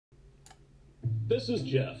This is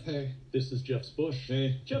Jeff. Hey. This is Jeff's bush.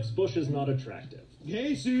 Hey. Jeff's bush is not attractive.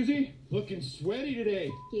 Hey, Susie. Looking sweaty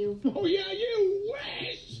today. You. Oh, yeah, you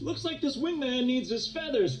wish. Looks like this wingman needs his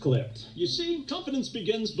feathers clipped. You see, confidence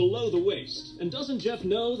begins below the waist. And doesn't Jeff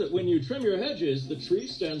know that when you trim your hedges, the tree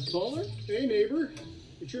stands taller? Hey, neighbor.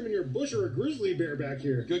 You trimming your bush or a grizzly bear back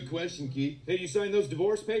here? Good question, Keith. Hey, you signed those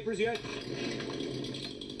divorce papers yet?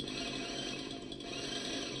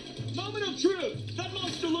 Moment of truth! That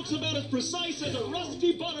monster looks about as precise as a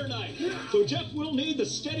rusty butter knife. So Jeff will need the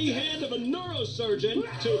steady hand of a neurosurgeon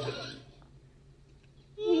to...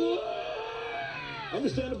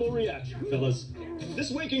 Understandable reaction, fellas.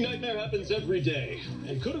 This waking nightmare happens every day,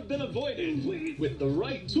 and could have been avoided with the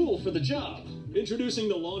right tool for the job. Introducing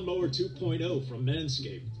the Lawnmower 2.0 from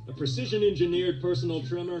Manscaped, a precision-engineered personal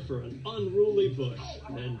trimmer for an unruly bush.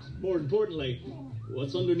 And, more importantly,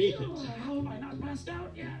 what's underneath it? Am I not passed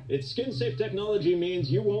out yet? Its skin-safe technology means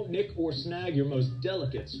you won't nick or snag your most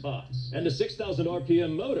delicate spots. And a 6,000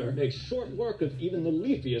 RPM motor makes short work of even the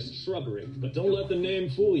leafiest shrubbery. But don't let the name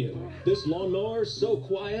fool you. This lawnmower's so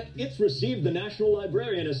quiet, it's received the National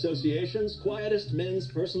Librarian Association's Quietest Men's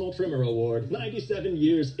Personal Trimmer Award 97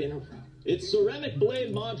 years in a row. Its ceramic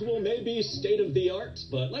blade module may be state-of-the-art,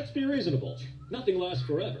 but let's be reasonable. Nothing lasts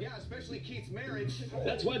forever. Yeah, especially Keith's marriage.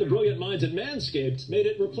 That's why the brilliant minds at Manscaped made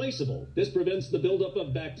it replaceable. This prevents the buildup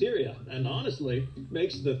of bacteria, and honestly,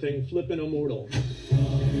 makes the thing flippin' immortal.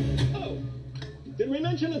 Oh, did we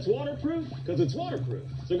mention it's waterproof? Because it's waterproof.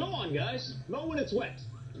 So go on, guys. Mow when it's wet.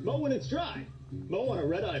 Mow when it's dry. Mow on a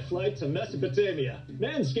red-eye flight to Mesopotamia.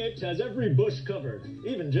 Manscaped has every bush covered,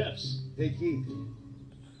 even Jeff's. Hey, Keith.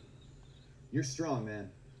 You're strong,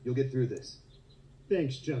 man. You'll get through this.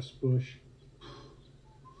 Thanks, Jeff's bush.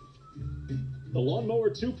 The Lawnmower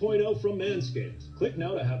 2.0 from Manscaped. Click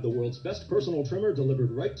now to have the world's best personal trimmer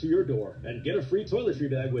delivered right to your door, and get a free toiletry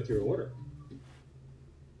bag with your order.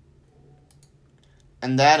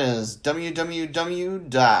 And that is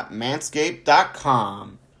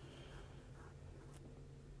www.manscaped.com.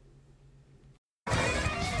 Do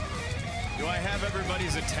I have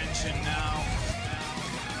everybody's attention now?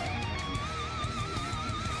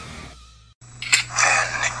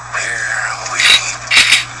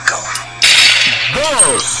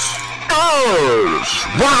 This is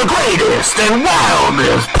one of the greatest and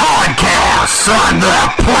wildest podcasts on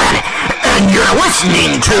the planet, and you're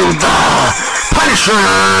listening to the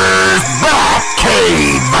Punisher's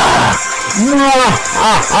Batcave.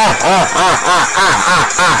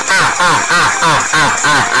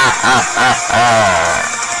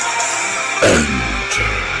 Enter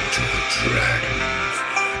to the dragon's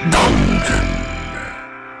dungeon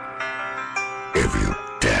if you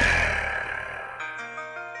dare.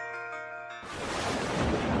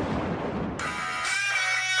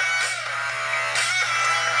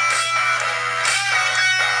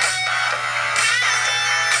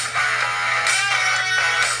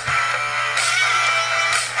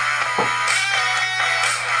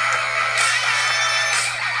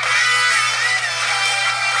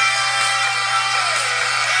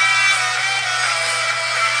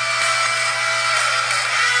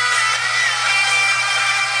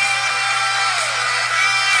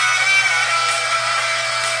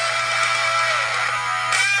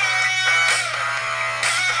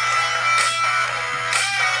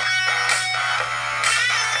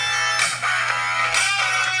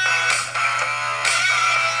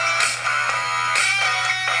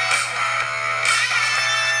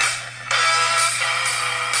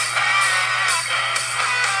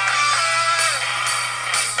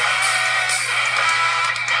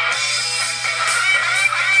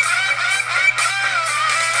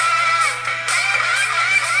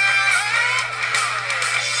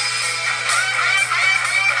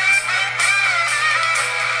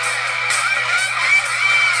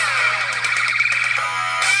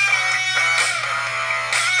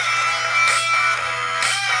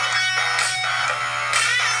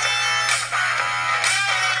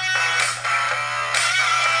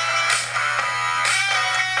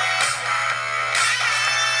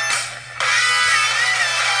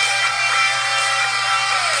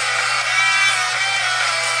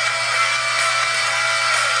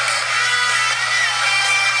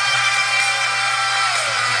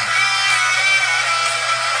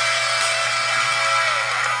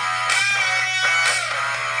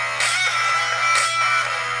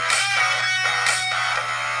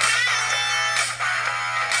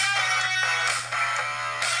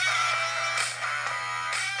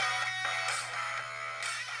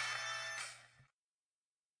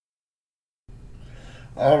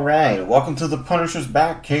 Alright, welcome to the Punisher's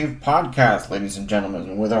Batcave podcast, ladies and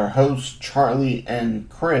gentlemen, with our hosts Charlie and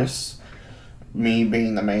Chris. me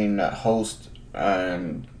being the main host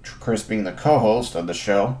and Chris being the co-host of the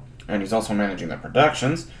show, and he's also managing the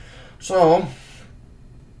productions. So,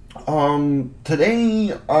 today,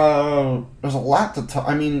 there's a lot to talk.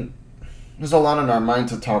 I mean, there's a lot on our mind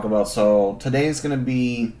to talk about. So today's gonna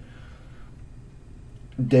be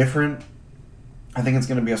different. I think it's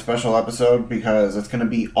gonna be a special episode because it's gonna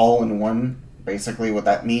be all in one. Basically, what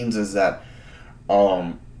that means is that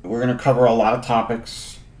we're gonna cover a lot of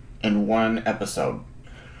topics in one episode.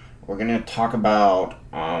 We're gonna talk about.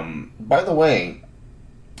 By the way,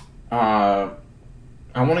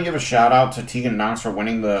 I want to give a shout out to Tegan Knox for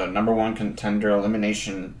winning the number 1 contender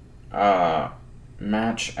elimination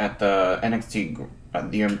match at the NXT,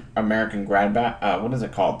 the American Grad Bash. What is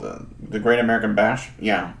it called? The Great American Bash?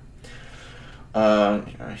 Yeah.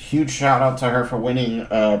 A huge shout out to her for winning.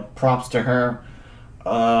 Props to her.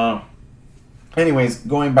 Anyways,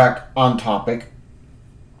 going back on topic.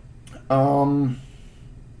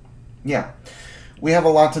 Yeah. We have a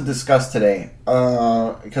lot to discuss today.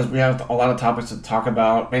 Because we have a lot of topics to talk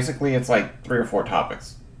about. Basically, it's like 3 or 4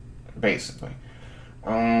 topics. Basically.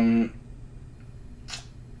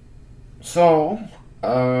 So,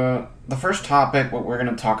 the first topic, what we're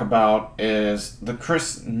going to talk about is the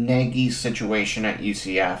Chris Negy situation at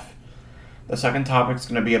UCF. The second topic is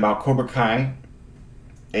going to be about Cobra Kai.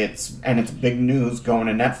 It's big news going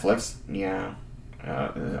to Netflix. Yeah.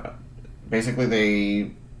 Basically,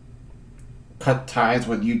 they cut ties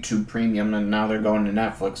with YouTube Premium, and now they're going to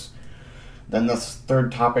Netflix. Then the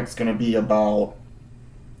third topic is going to be about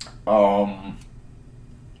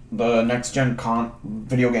the next-gen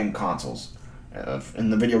video game consoles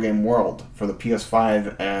in the video game world for the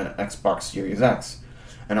PS5 and Xbox Series X,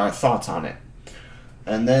 and our thoughts on it.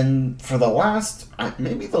 And then for the last,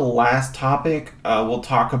 maybe the last topic, we'll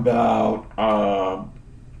talk about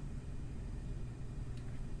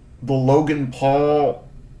the Logan Paul.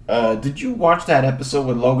 Did you watch that episode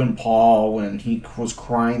with Logan Paul when he was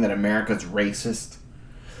crying that America's racist?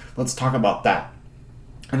 Let's talk about that.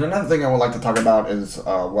 And another thing I would like to talk about is,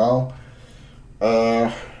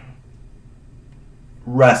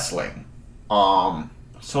 wrestling.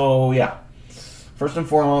 So, yeah. First and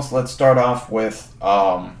foremost, let's start off with,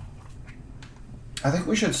 I think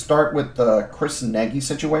we should start with the Chris Negy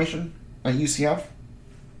situation at UCF.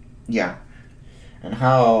 Yeah. And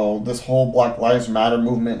how this whole Black Lives Matter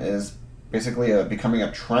movement is basically becoming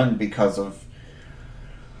a trend because of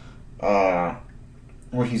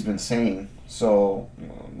what he's been saying. So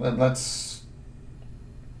let's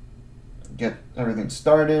get everything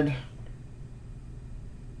started.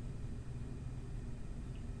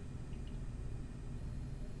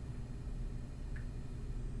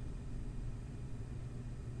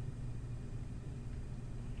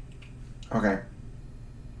 Okay.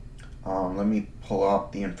 Let me pull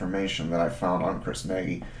up the information that I found on Chris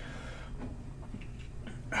Negy.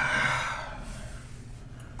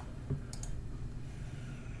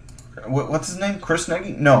 What's his name? Chris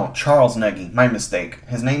Negy? No, Charles Negy. My mistake.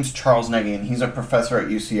 His name's Charles Negy, and he's a professor at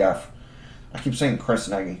UCF. I keep saying Chris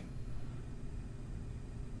Negy.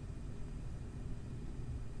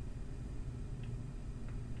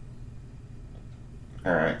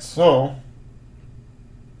 Alright, so...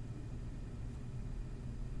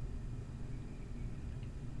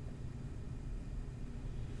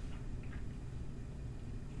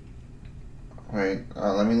 Wait,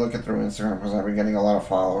 let me look it through Instagram because I've been getting a lot of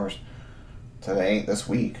followers this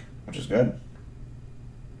week, which is good.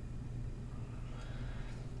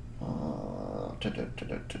 I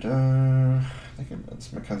think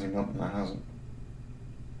it's Mackenzie Milton that has it.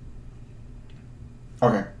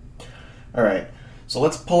 Okay. Alright, so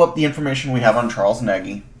let's pull up the information we have on Charles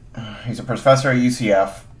Negy. He's a professor at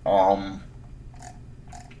UCF.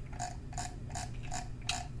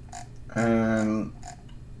 And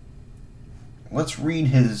let's read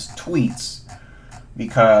his tweets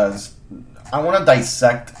because I want to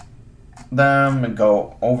dissect them and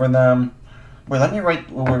go over them. Wait, let me write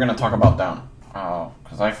what we're going to talk about down.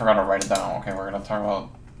 Because I forgot to write it down. Okay, we're going to talk about...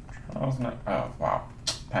 Oh, wow.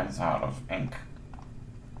 Pen's out of ink.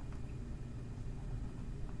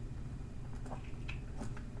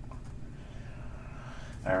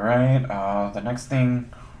 Alright, the next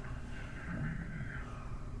thing...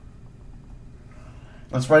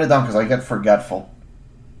 Let's write it down because I get forgetful.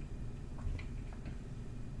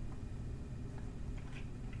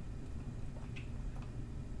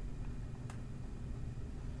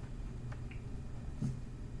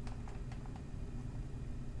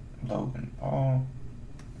 Logan Paul.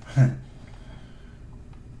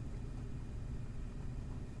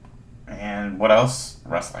 And what else?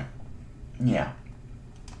 Wrestling. Yeah.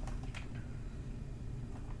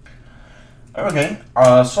 Okay,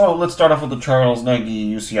 so let's start off with the Charles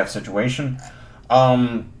Negy UCF situation.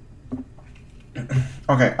 Okay,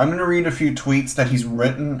 I'm going to read a few tweets that he's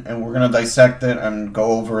written, and we're going to dissect it and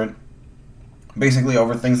go over it. Basically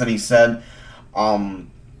over things that he said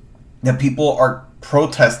that people are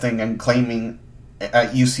protesting and claiming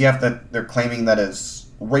at UCF that they're claiming that is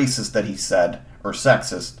racist that he said, or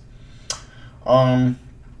sexist.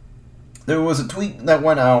 There was a tweet that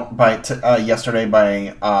went out by yesterday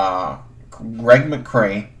by Greg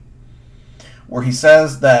McCrae, where he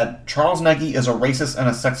says that Charles Negy is a racist and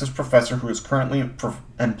a sexist professor who is currently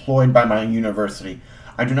employed by my university.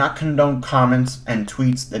 I do not condone comments and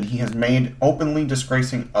tweets that he has made openly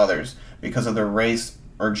disgracing others because of their race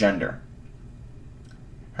or gender.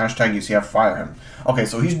 Hashtag UCF fire him. Okay,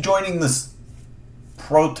 so he's joining this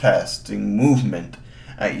protesting movement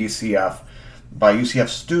at UCF by UCF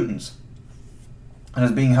students, and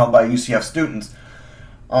is being held by UCF students.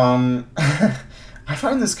 I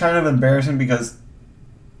find this kind of embarrassing because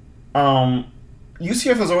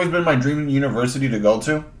UCF has always been my dream university to go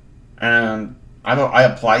to, and I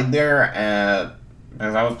applied there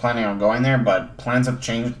because I was planning on going there, but plans have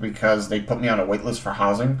changed because they put me on a wait list for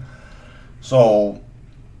housing. So,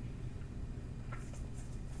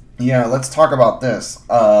 yeah, let's talk about this.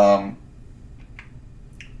 Let's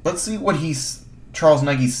see what Charles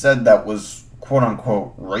Negy said that was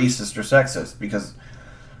quote-unquote racist or sexist, because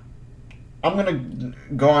I'm going to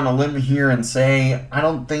go on a limb here and say I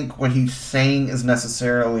don't think what he's saying is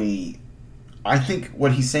necessarily... I think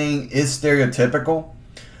what he's saying is stereotypical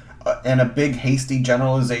and a big hasty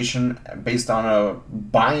generalization based on a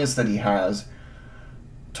bias that he has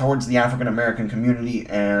towards the African American community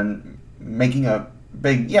and making a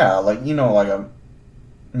big, like a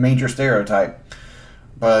major stereotype.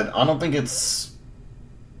 But I don't think it's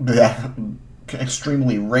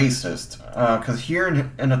extremely racist. Because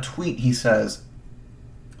here in a tweet he says,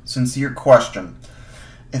 sincere question.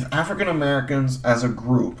 If African Americans as a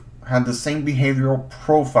group had the same behavioral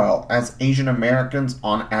profile as Asian Americans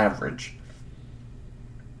on average.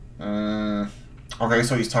 Okay,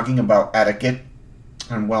 so he's talking about etiquette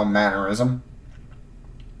and well-mannerism.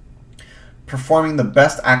 Performing the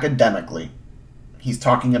best academically. He's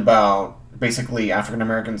talking about basically African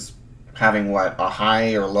Americans having a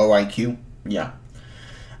high or low IQ? Yeah.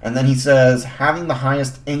 And then he says having the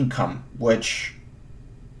highest income, which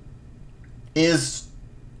is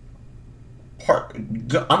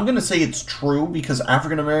I'm going to say it's true because there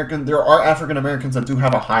are African Americans that do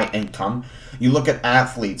have a high income. You look at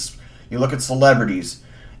athletes, you look at celebrities,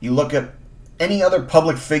 you look at any other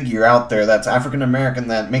public figure out there that's African American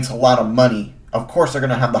that makes a lot of money. Of course, they're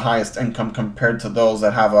going to have the highest income compared to those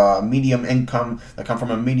that have a medium income, that come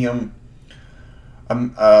from a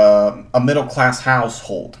middle class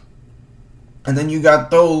household. And then you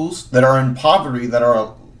got those that are in poverty that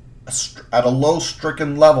are at a low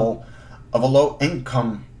stricken level of a low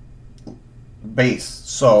income base.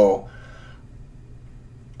 So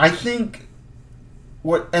I think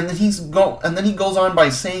and then he goes on by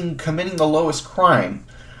saying committing the lowest crime.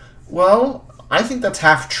 Well, I think that's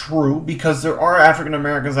half true because there are African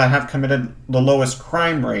Americans that have committed the lowest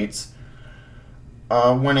crime rates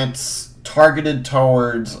when it's targeted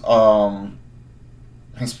towards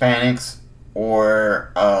Hispanics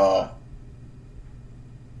or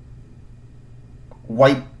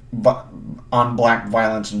white on black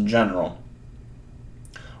violence in general,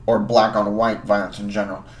 or black on white violence in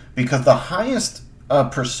general, because the highest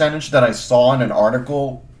percentage that I saw in an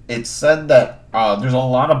article, it said that there's a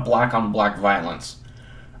lot of black on black violence,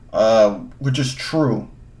 which is true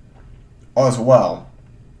as well.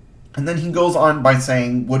 And then he goes on by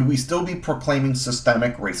saying, would we still be proclaiming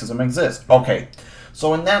systemic racism exists? Okay,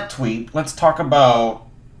 so in that tweet, let's talk about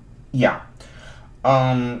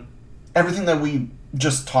everything that we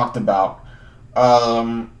just talked about.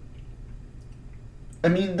 I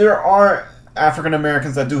mean, there are African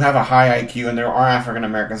Americans that do have a high IQ, and there are African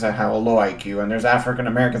Americans that have a low IQ, and there's African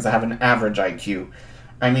Americans that have an average IQ.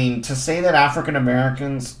 I mean, to say that African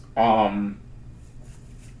Americans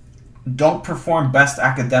don't perform best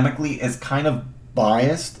academically is kind of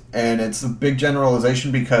biased, and it's a big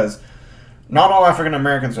generalization because not all African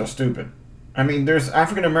Americans are stupid. I mean, there's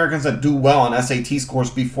African Americans that do well on SAT scores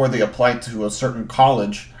before they apply to a certain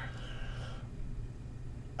college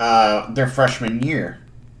their freshman year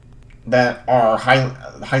that are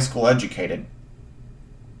high school educated.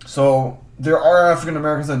 So there are African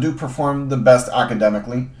Americans that do perform the best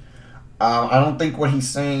academically. I don't think what he's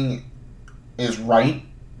saying is right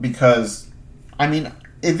because, I mean,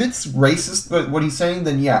 if it's racist what he's saying,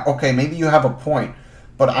 then yeah, okay, maybe you have a point.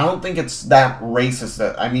 But I don't think it's that racist.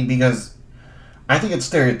 Because I think it's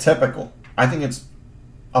stereotypical. I think it's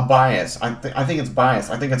a bias. I think it's bias.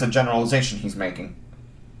 I think it's a generalization he's making.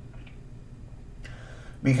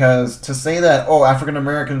 Because to say that, oh, African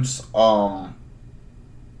Americans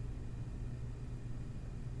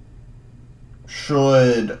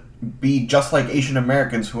should be just like Asian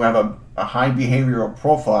Americans who have a high behavioral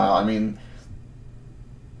profile, I mean,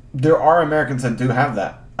 there are Americans that do have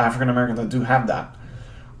that. African Americans that do have that.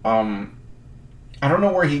 I don't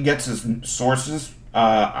know where he gets his sources.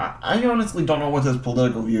 I honestly don't know what his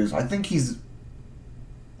political views. I think he's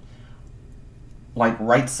like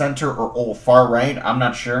right center or far right. I'm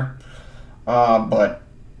not sure. But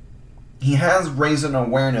he has raised an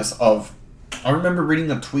awareness of... I remember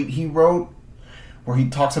reading a tweet he wrote where he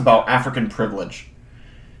talks about African privilege.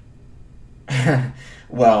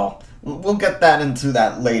 Well, we'll get that into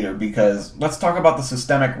that later, because let's talk about the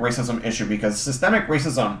systemic racism issue, because systemic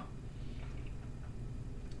racism,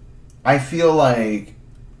 I feel like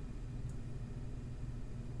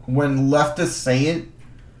when leftists say it,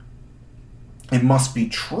 it must be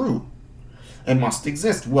true. It must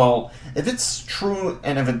exist. Well, if it's true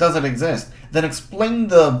and if it doesn't exist, then explain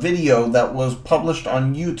the video that was published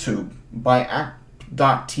on YouTube by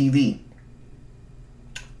Act.tv,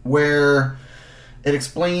 where it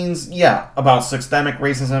explains, about systemic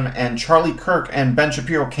racism, and Charlie Kirk and Ben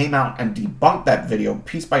Shapiro came out and debunked that video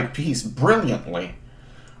piece by piece brilliantly.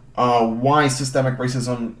 Why systemic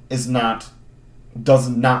racism does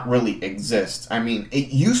not really exist. I mean, it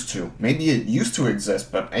used to. Maybe it used to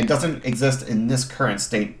exist, but it doesn't exist in this current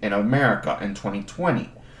state in America in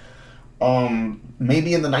 2020.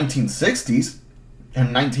 Maybe in the 1960s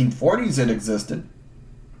and 1940s it existed.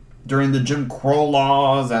 During the Jim Crow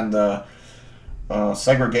laws and the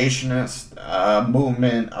segregationist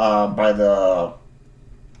movement by the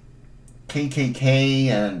KKK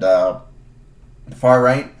and far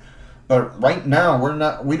right. But right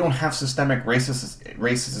now we don't have systemic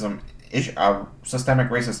racism systemic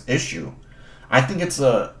racist issue. I think it's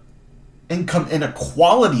a income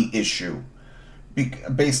inequality issue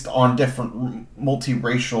based on different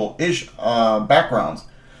multiracial backgrounds.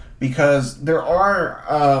 Because there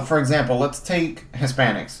are, for example, let's take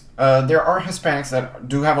Hispanics. There are Hispanics that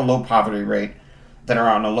do have a low poverty rate, that are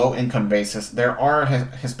on a low income basis. There are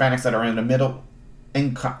Hispanics that are in the middle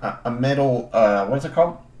income, what's it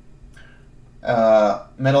called?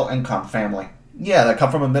 Middle income family. Yeah, that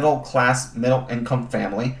come from a middle income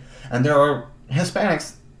family. And there are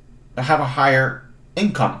Hispanics that have a higher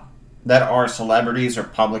income, that are celebrities or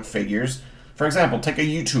public figures. For example, take a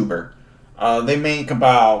YouTuber. They make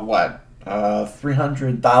about,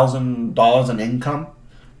 $300,000 in income.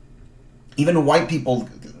 Even white people,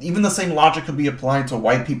 even the same logic could be applied to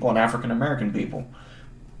white people and African American people.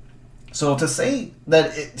 So to say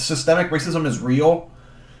that systemic racism is real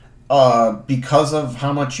because of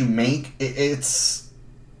how much you make, it's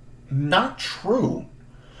not true.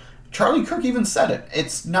 Charlie Kirk even said it.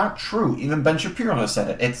 It's not true. Even Ben Shapiro has said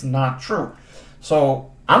it. It's not true.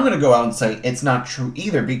 So I'm going to go out and say it's not true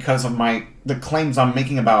either, because of the claims I'm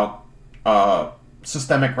making about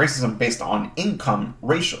systemic racism based on income,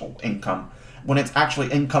 racial income, when it's actually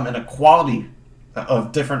income inequality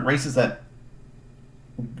of different races that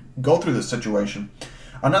go through this situation.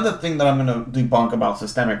 Another thing that I'm going to debunk about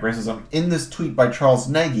systemic racism in this tweet by Charles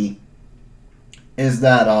Negy is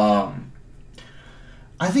that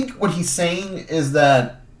I think what he's saying is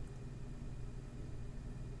that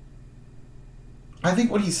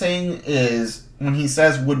when he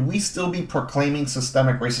says, would we still be proclaiming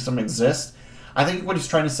systemic racism exists? I think what he's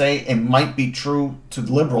trying to say, it might be true to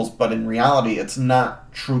liberals, but in reality, it's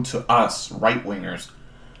not true to us, right-wingers.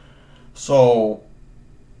 So,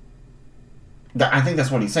 I think that's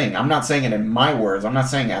what he's saying. I'm not saying it in my words. I'm not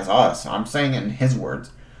saying it as us. I'm saying it in his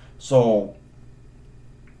words. So,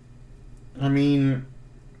 I mean,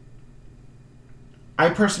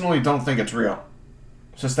 I personally don't think it's real.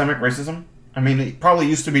 Systemic racism? I mean, it probably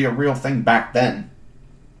used to be a real thing back then.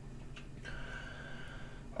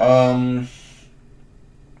 During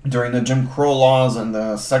the Jim Crow laws and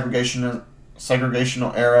the segregational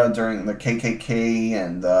era, during the KKK,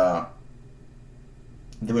 and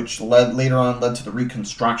which later on led to the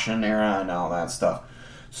Reconstruction era and all that stuff.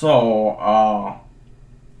 So,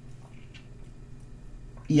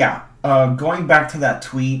 going back to that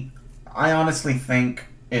tweet, I honestly think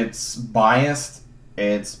it's biased,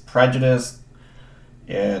 it's prejudiced,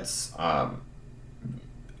 it's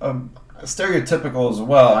stereotypical as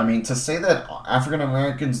well. I mean, to say that African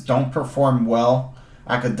Americans don't perform well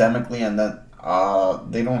academically and that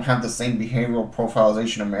they don't have the same behavioral profile as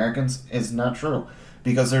Asian Americans is not true.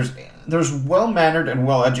 Because there's well-mannered and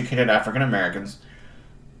well-educated African Americans,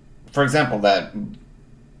 for example, that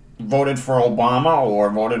voted for Obama or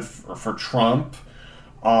voted for Trump.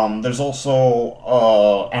 There's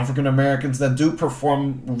also African Americans that do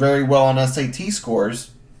perform very well on SAT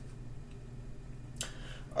scores.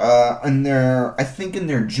 I think in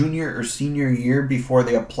their junior or senior year before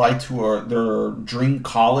they apply to their dream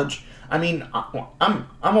college. I mean, I'm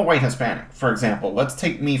a white Hispanic, for example. Let's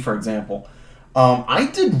take me for example. I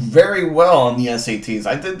did very well on the SATs.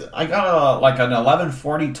 I got an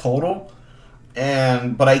 1140 total,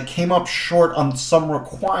 but I came up short on some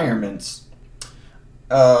requirements.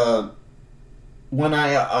 When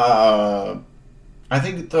I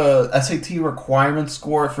think the SAT requirement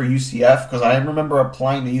score for UCF, because I remember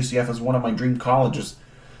applying to UCF as one of my dream colleges.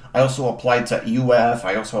 I also applied to UF,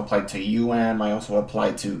 I also applied to UM, I also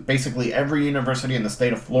applied to basically every university in the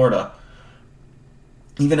state of Florida.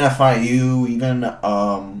 Even FIU, even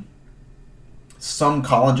some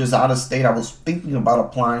colleges out of state. I was thinking about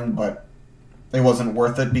applying, but it wasn't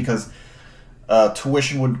worth it because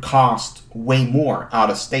tuition would cost way more out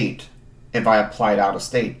of state if I applied out of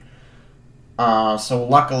state. So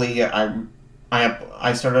luckily, I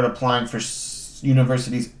started applying for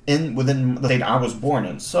universities within the state I was born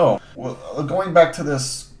in. So going back to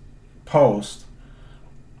this post,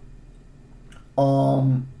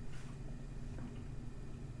 also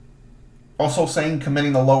saying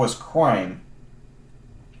committing the lowest crime.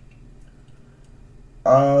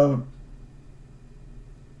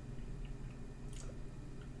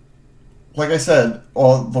 Like I said,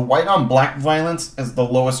 the white on black violence is the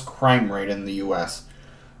lowest crime rate in the U.S.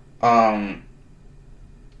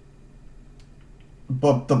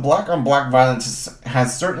 But the black on black violence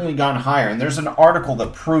has certainly gone higher, and there's an article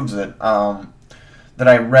that proves it that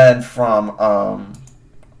I read from I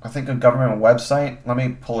think a government website. Let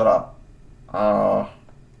me pull it up.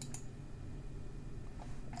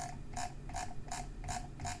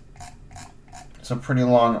 It's a pretty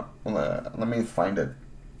long. Let me find it.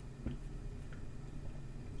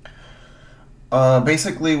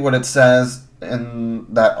 Basically, what it says in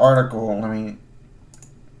that article.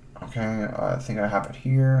 Okay, I think I have it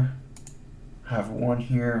here. I have one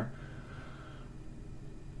here.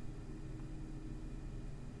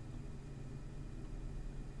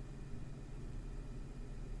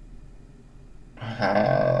 I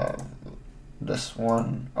have this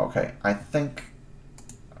one. Okay, I think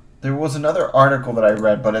there was another article that I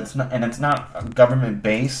read, but it's not government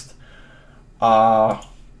based.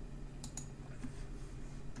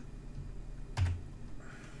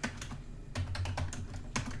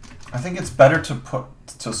 I think it's better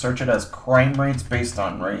to search it as crime rates based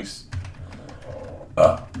on race.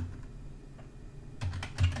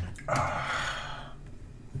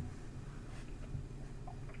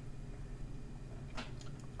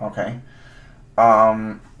 Okay.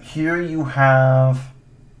 Here you have.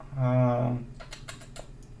 I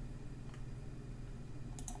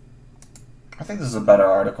think this is a better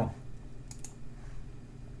article.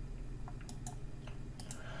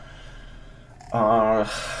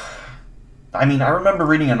 I mean, I remember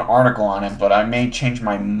reading an article on it, but I may change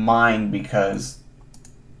my mind because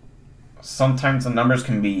sometimes the numbers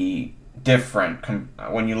can be different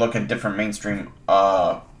when you look at different mainstream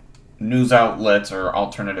news outlets or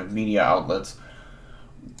alternative media outlets.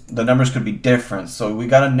 The numbers could be different, so we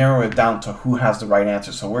got to narrow it down to who has the right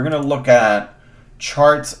answer. So we're going to look at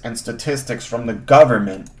charts and statistics from the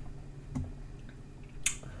government.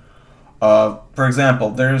 For example,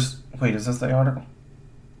 wait, is this the article?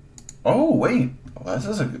 Oh, wait. Well, this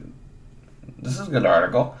is a good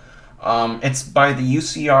article. It's by the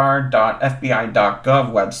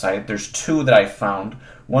UCR.FBI.gov website. There's two that I found.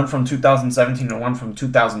 One from 2017 and one from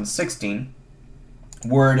 2016,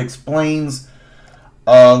 where it explains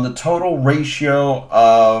the total ratio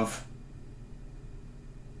of...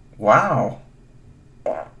 Wow.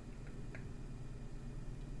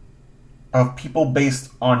 Of people based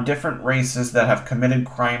on different races that have committed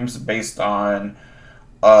crimes based on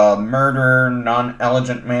murder,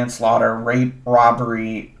 non-elegant manslaughter, rape,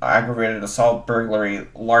 robbery, aggravated assault, burglary,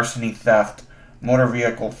 larceny, theft, motor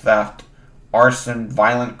vehicle theft, arson,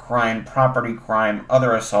 violent crime, property crime,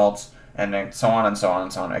 other assaults, and then so on and so on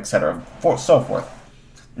and so on, etc. So forth.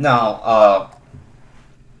 Now,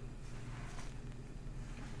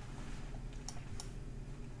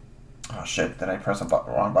 oh shit, did I press the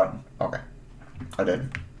wrong button? Okay, I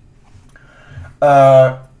did.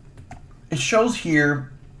 It shows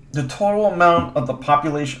here the total amount of the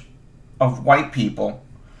population of white people,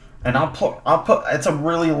 and I'll put. It's a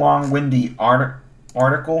really long-winded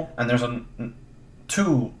article, and there's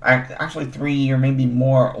actually 3 or maybe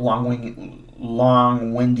more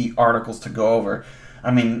long-winded articles to go over. I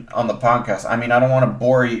mean, on the podcast. I mean, I don't want to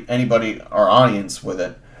bore anybody, our audience, with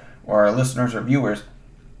it, or our listeners or viewers.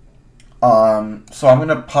 So I'm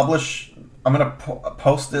gonna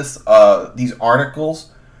post these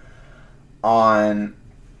articles on,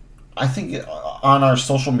 I think, on our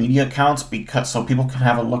social media accounts, so people can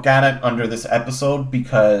have a look at it under this episode,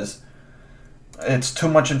 because it's too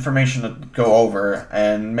much information to go over,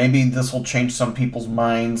 and maybe this will change some people's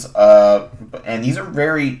minds. And these are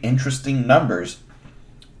very interesting numbers,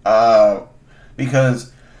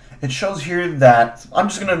 because it shows here that I'm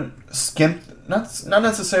just gonna skim, not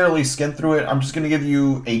necessarily skim through it. I'm just gonna give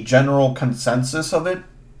you a general consensus of it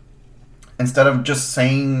instead of just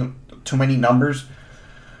saying too many numbers.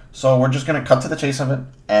 So we're just gonna cut to the chase of it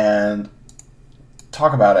and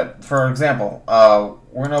talk about it. For example,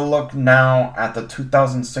 we're going to look now at the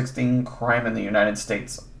 2016 Crime in the United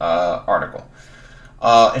States article.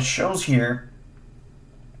 It shows here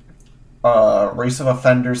race of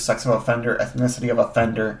offender, sex of offender, ethnicity of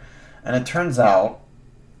offender, and it turns out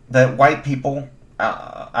that white people,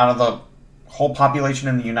 out of the whole population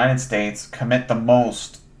in the United States, commit the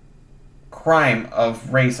most crime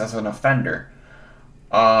of race as an offender.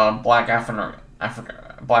 Black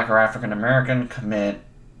or African American commit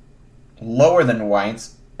lower than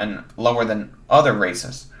whites and lower than other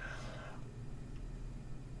races.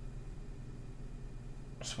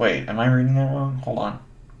 So wait, am I reading that wrong? Hold on.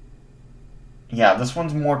 Yeah, this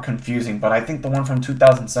one's more confusing, but I think the one from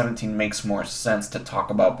 2017 makes more sense to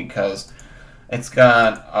talk about, because it's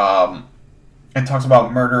got, it talks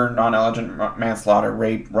about murder, non-negligent manslaughter,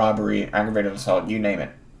 rape, robbery, aggravated assault, you name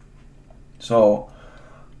it. So,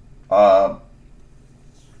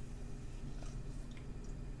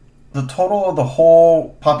 the total of the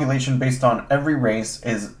whole population based on every race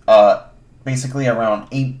is basically around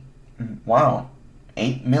 8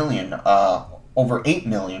 million, over 8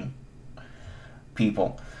 million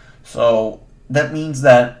people. So that means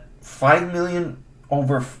that 5 million,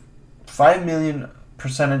 over 5 million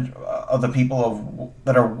percentage of the people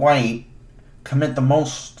that are white commit the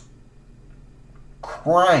most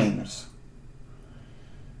crimes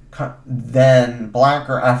than black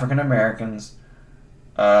or African Americans,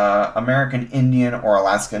 American Indian or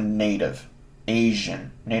Alaskan Native,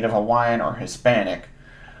 Asian, Native Hawaiian or Hispanic.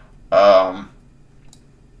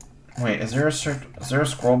 Wait, is there a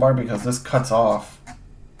scroll bar, because this cuts off?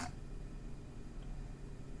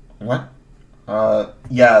 What?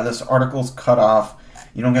 Yeah, this article's cut off.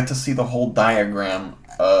 You don't get to see the whole diagram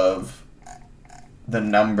of the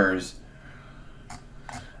numbers.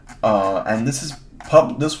 And this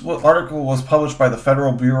article was published by the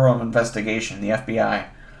Federal Bureau of Investigation, the FBI.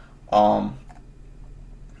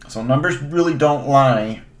 So numbers really don't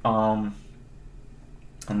lie,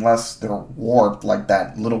 unless they're warped, like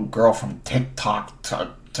that little girl from TikTok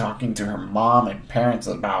talking to her mom and parents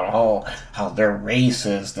about how they're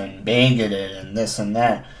racist and bigoted and this and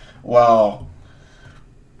that. Well,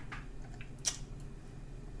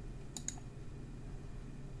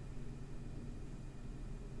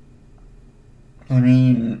 I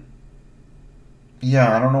mean,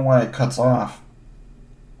 yeah, I don't know why it cuts off.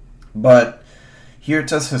 But here it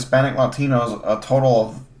says Hispanic Latinos, a total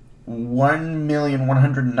of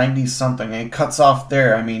 1,190 something. And it cuts off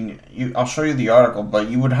there. I mean, I'll show you the article, but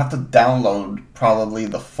you would have to download probably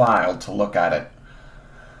the file to look at it.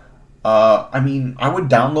 I mean, I would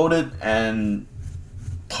download it and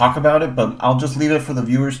talk about it, but I'll just leave it for the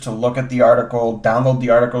viewers to look at the article, download the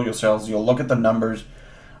article yourselves. You'll look at the numbers.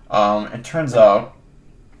 It turns out,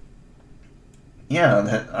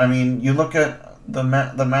 yeah, I mean, you look at the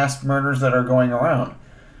mass murders that are going around.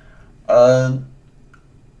 A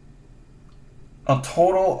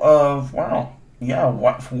total of,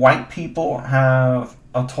 white people have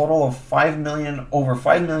a total of 5 million, over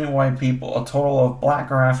 5 million white people, a total of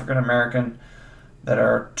black or African American that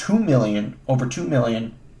are 2 million, over 2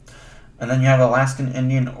 million, and then you have Alaskan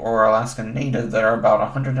Indian or Alaskan Native that are about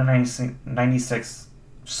 196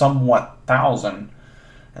 somewhat thousand,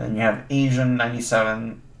 and then you have Asian,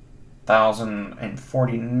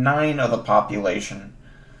 97,049 of the population.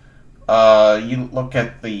 You look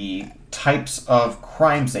at the types of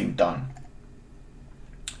crimes they've done.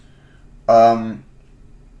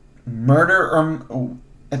 Murder,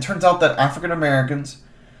 it turns out that African Americans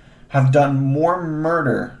have done more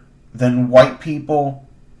murder than white people,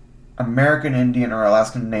 American Indian or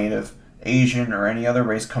Alaskan Native, Asian, or any other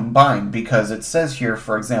race combined, because it says here,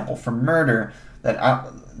 for example, for murder, that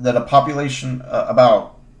a population,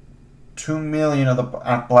 about 2 million of the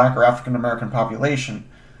black or African American population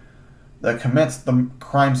that commits the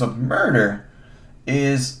crimes of murder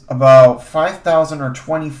is about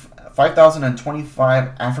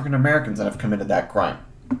 5,025 African Americans that have committed that crime.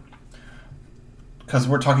 Because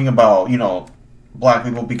we're talking about, black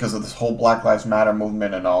people because of this whole Black Lives Matter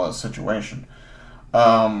movement and all this situation.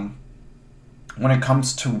 When it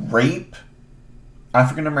comes to rape,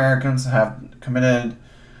 African Americans have committed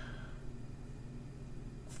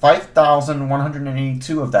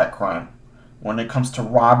 5,182 of that crime. When it comes to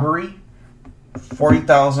robbery,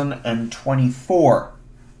 40,024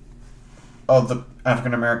 of the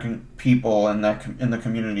African American people in the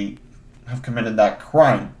community have committed that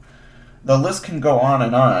crime. The list can go on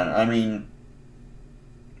and on. I mean,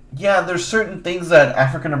 yeah, there's certain things that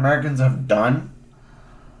African Americans have done,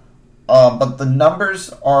 but the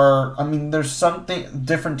numbers are, I mean, there's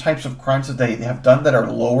different types of crimes that they have done that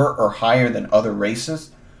are lower or higher than other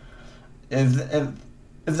races.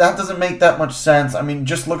 If that doesn't make that much sense, I mean,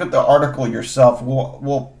 just look at the article yourself.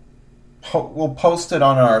 We'll post it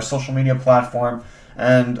on our social media platform,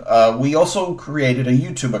 and we also created a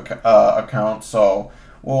YouTube account, so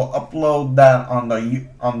we'll upload that on the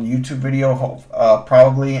YouTube video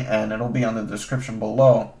probably, and it'll be on the description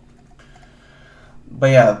below.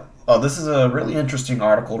 But yeah, this is a really interesting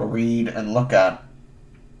article to read and look at.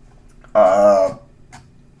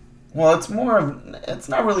 Well, it's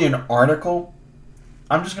not really an article.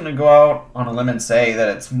 I'm just going to go out on a limb and say that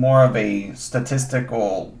it's more of a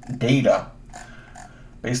statistical data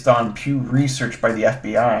based on Pew Research by the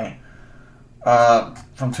FBI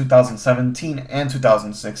from 2017 and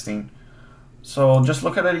 2016. So just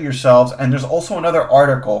look at it yourselves. And there's also another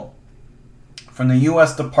article from the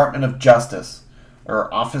U.S. Department of Justice,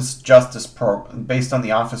 or Office Justice based on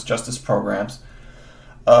the Office Justice programs.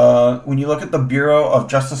 When you look at the Bureau of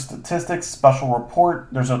Justice Statistics Special Report,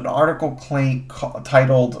 there's an article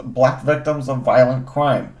titled Black Victims of Violent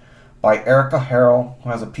Crime by Erica Harrell, who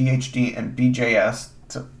has a PhD in BJS,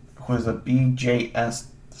 who is a BJS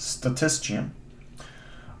statistician.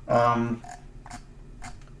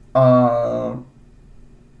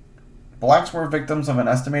 Blacks were victims of an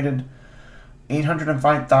estimated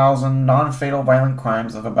 805,000 non-fatal violent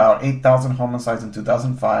crimes, of about 8,000 homicides in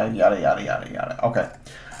 2005, yada, yada, yada, yada. Okay.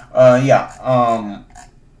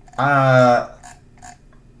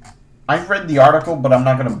 I've read the article, but I'm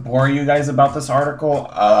not going to bore you guys about this article.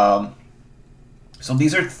 So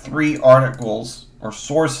these are 3 articles, or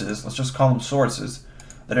sources, let's just call them sources,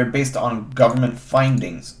 that are based on government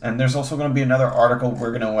findings. And there's also going to be another article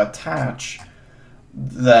we're going to attach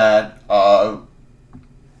that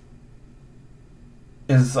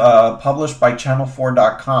is published by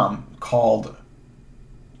channel4.com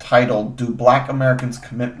titled Do Black Americans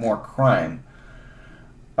Commit More Crime?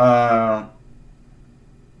 I'm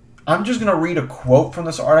just going to read a quote from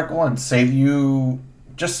this article and save you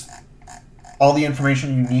just all the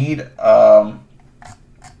information you need.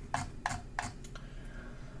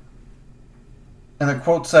 And the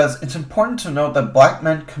quote says, "It's important to note that black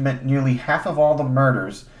men commit nearly half of all the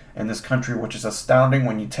murders in this country, which is astounding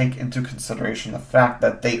when you take into consideration the fact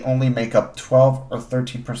that they only make up 12 or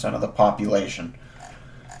 13% of the population."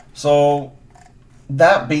 So,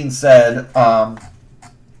 that being said,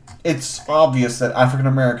 it's obvious that the African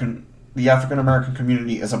American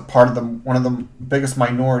community is a part of one of the biggest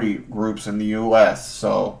minority groups in the U.S.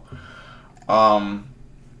 So, hold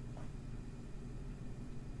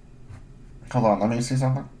on, let me see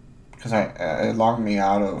something, because it logged me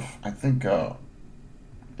out of, I think,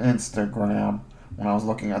 Instagram when I was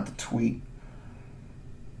looking at the tweet.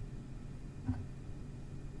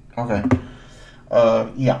 Okay.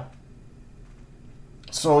 Yeah.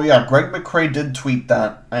 So yeah, Greg McCrae did tweet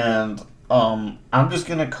that, and I'm just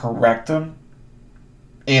gonna correct him.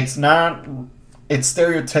 It's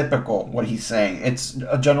stereotypical what he's saying. It's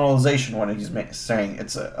a generalization what he's saying.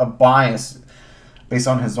 It's a bias based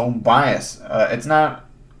on his own bias. It's not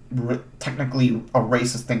technically a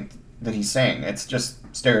racist thing that he's saying. It's just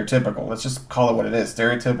stereotypical. Let's just call it what it is.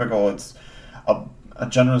 Stereotypical. It's a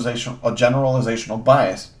generalizational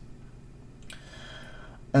bias.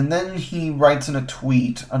 And then he writes in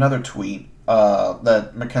another tweet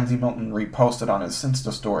that Mackenzie Milton reposted on his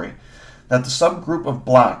Insta story, that the subgroup of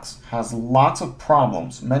blacks has lots of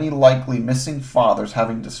problems, many likely missing fathers,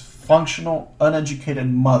 having dysfunctional, uneducated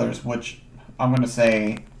mothers, which I'm going to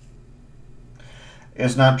say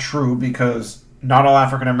is not true, because not all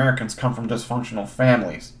African Americans come from dysfunctional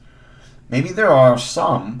families. Maybe there are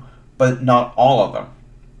some, but not all of them.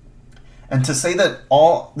 And to say that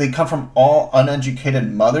they come from all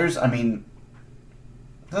uneducated mothers, I mean,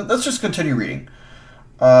 let's just continue reading.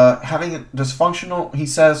 Having dysfunctional,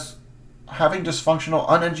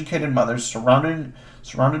 uneducated mothers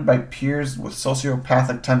surrounded by peers with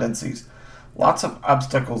sociopathic tendencies. Lots of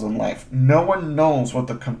obstacles in life. No one knows what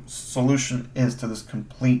the solution is to this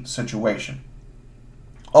complete situation.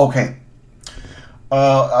 Okay.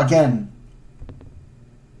 Again,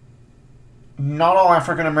 not all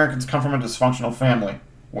African Americans come from a dysfunctional family,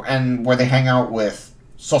 and where they hang out with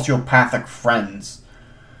sociopathic friends.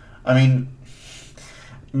 I mean,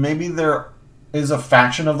 maybe there is a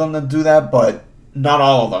faction of them that do that, but not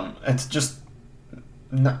all of them. It's just,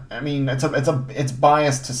 I mean, it's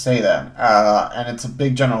biased to say that, and it's a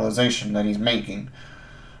big generalization that he's making.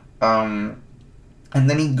 And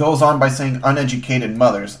then he goes on by saying uneducated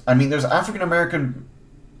mothers. I mean, there's African American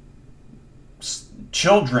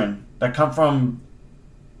children that come from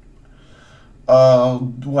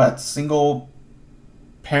single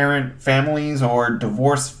parent families or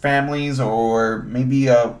divorced families, or maybe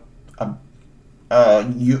a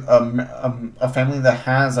family that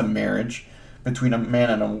has a marriage between a man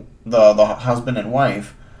and the husband and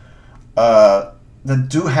wife, that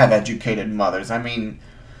do have educated mothers. I mean,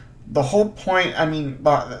 the whole point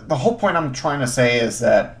I'm trying to say is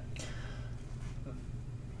that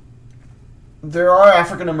there are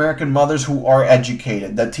African American mothers who are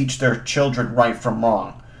educated, that teach their children right from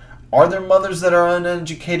wrong. Are there mothers that are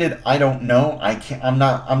uneducated? I don't know. I'm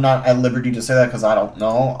not at liberty to say that because I don't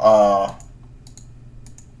know.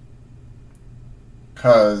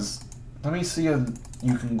 Because let me see if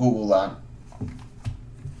you can Google that.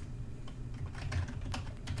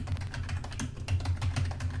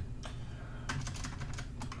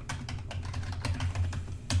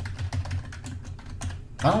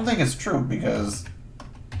 I don't think it's true because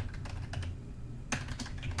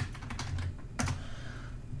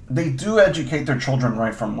they do educate their children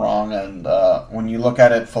right from wrong, and when you look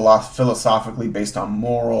at it philosophically based on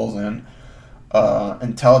morals and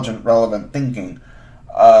intelligent, relevant thinking,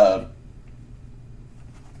 I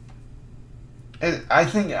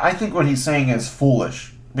think what he's saying is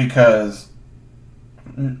foolish because,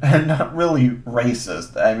 and not really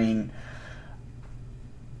racist. I mean,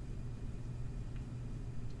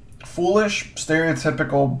 foolish,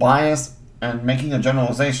 stereotypical, biased, and making a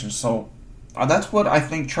generalization. So that's what I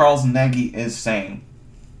think Charles Negy is saying.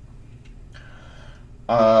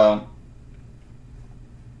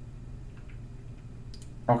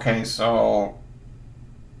 Okay, so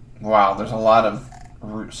wow, there's a lot of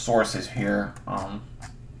sources here.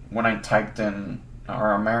 When I typed in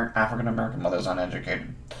African American mothers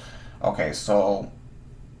uneducated. Okay, so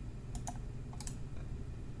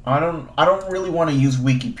I don't really want to use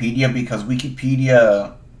Wikipedia because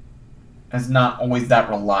Wikipedia is not always that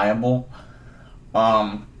reliable.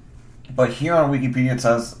 But here on Wikipedia it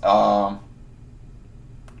says well,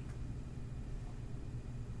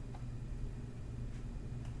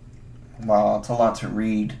 it's a lot to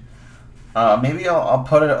read. Maybe I'll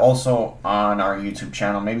put it also on our YouTube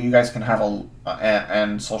channel. Maybe you guys can have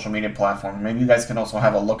and social media platforms. Maybe you guys can also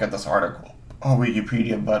have a look at this article on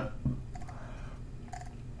Wikipedia, but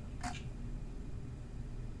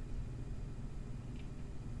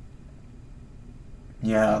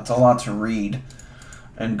yeah, it's a lot to read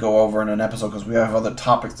and go over in an episode because we have other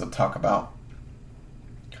topics to talk about.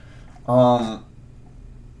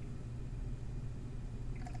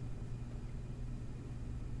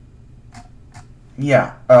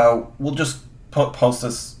 Yeah, we'll just post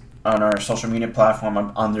this on our social media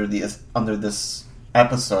platform under this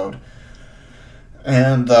episode,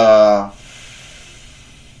 and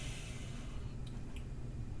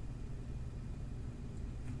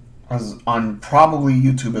on probably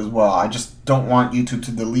YouTube as well. I just don't want YouTube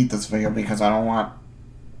to delete this video because I don't want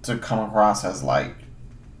to come across as like,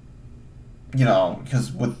 you know,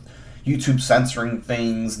 because with YouTube censoring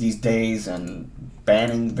things these days and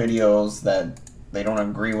banning videos that they don't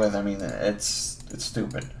agree with, I mean, it's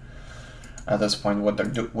stupid at this point what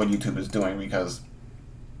YouTube is doing because,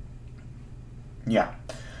 yeah.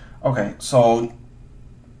 Okay, so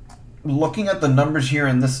looking at the numbers here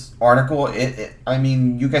in this article, I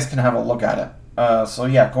mean, you guys can have a look at it. So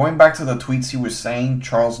yeah, going back to the tweets he was saying,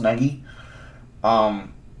 Charles Negy,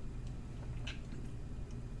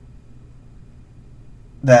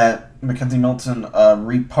 that Mackenzie Milton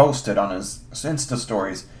reposted on his Insta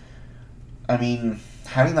stories. I mean,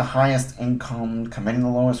 having the highest income, committing the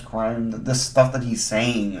lowest crime, this stuff that he's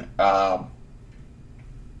saying,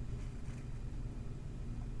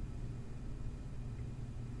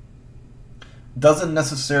 doesn't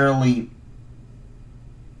necessarily...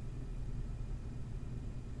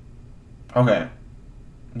 Okay.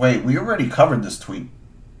 Wait, we already covered this tweet.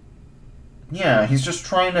 Yeah, he's just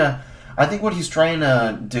trying to... I think what he's trying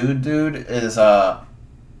to do, dude, is,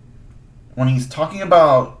 when he's talking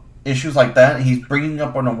about issues like that, he's bringing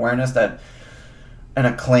up an awareness that, and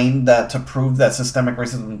a claim that to prove that systemic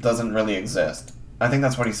racism doesn't really exist. I think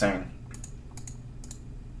that's what he's saying.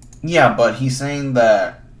 Yeah, but he's saying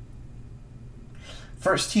that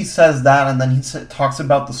first he says that, and then he talks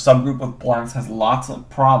about the subgroup of blacks has lots of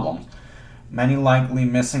problems. Many likely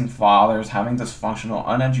missing fathers, having dysfunctional,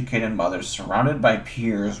 uneducated mothers, surrounded by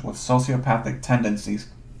peers with sociopathic tendencies,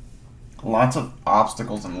 lots of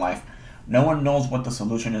obstacles in life. No one knows what the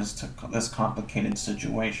solution is to this complicated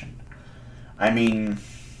situation. I mean,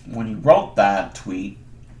 when he wrote that tweet,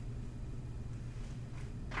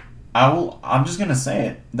 I'm just going to say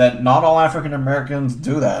it, that not all African Americans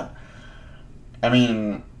do that. I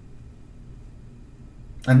mean,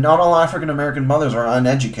 and not all African American mothers are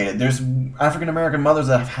uneducated. There's African American mothers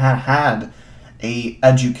that have had a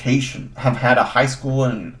education, have had a high school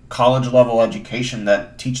and college level education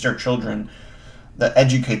that teach their children, that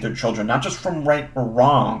educate their children, not just from right or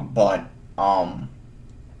wrong, but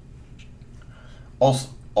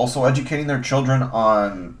also educating their children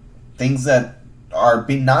on things that are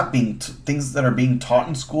things that are being taught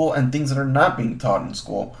in school and things that are not being taught in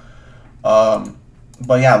school.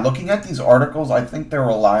 But yeah, looking at these articles, I think they're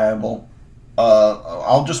reliable.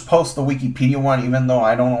 I'll just post the Wikipedia one, even though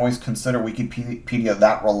I don't always consider Wikipedia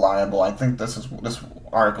that reliable. I think this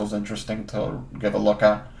article's interesting to give a look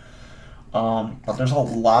at. But there's a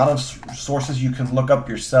lot of sources you can look up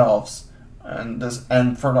yourselves,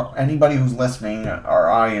 and for anybody who's listening, our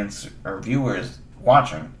audience or viewers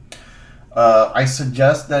watching, I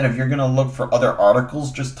suggest that if you're going to look for other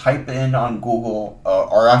articles, just type in on Google,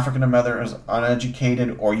 are African Americans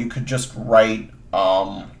uneducated, or you could just write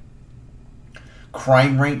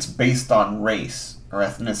crime rates based on race or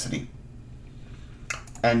ethnicity.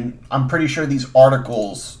 And I'm pretty sure these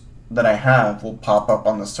articles that I have will pop up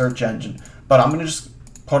on the search engine, but I'm going to just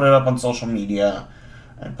put it up on social media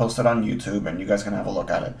and post it on YouTube, and you guys can have a look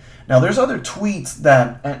at it. Now, there's other tweets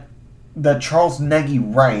that Charles Negy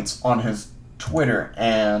writes on his Twitter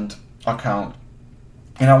and account,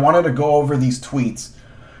 and I wanted to go over these tweets.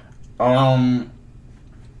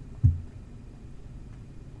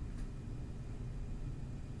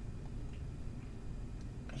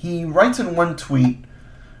 He writes in one tweet,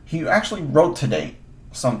 he actually wrote today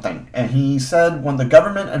something, and he said, when the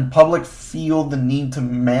government and public feel the need to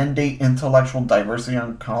mandate intellectual diversity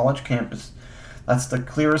on college campus, that's the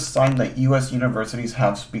clearest sign that U.S. universities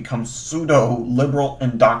have become pseudo-liberal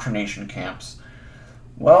indoctrination camps.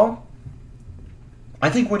 Well, I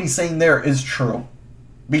think what he's saying there is true,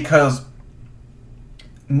 because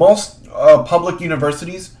most public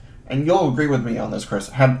universities, and you'll agree with me on this, Chris,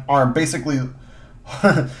 are basically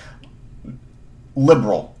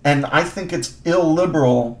liberal, and I think it's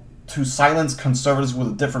illiberal to silence conservatives with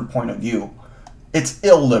a different point of view. It's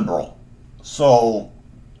illiberal. So,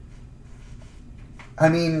 I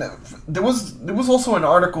mean, there was also an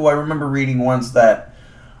article I remember reading once that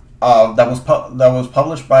was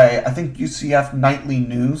published by, I think, UCF Nightly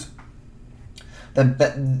News, that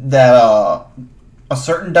a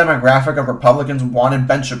certain demographic of Republicans wanted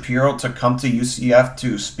Ben Shapiro to come to UCF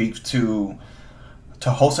to speak to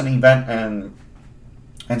host an event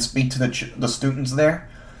and speak to the students there,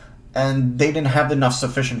 and they didn't have enough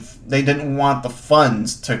they didn't want the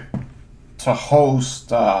funds to host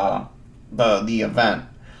the event,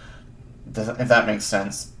 if that makes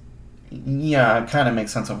sense. Yeah, it kind of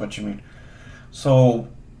makes sense of what you mean. So,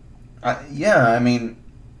 yeah, I mean,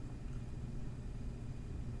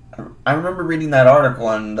 I remember reading that article,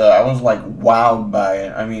 and I was like wowed by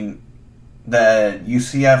it. I mean, that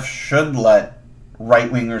UCF should let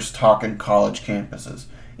right-wingers talk in college campuses,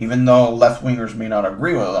 even though left-wingers may not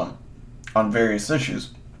agree with them on various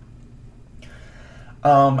issues.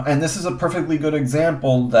 And this is a perfectly good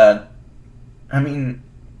example that, I mean,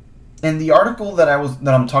 in the article that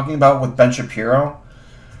I'm talking about with Ben Shapiro,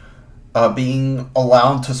 being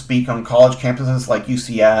allowed to speak on college campuses like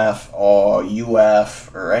UCF or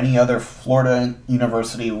UF or any other Florida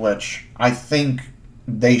university, which I think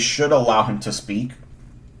they should allow him to speak,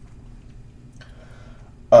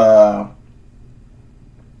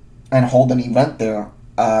 and hold an event there.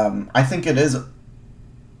 I think it is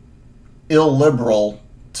illiberal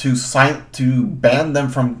to ban them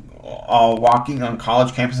from walking on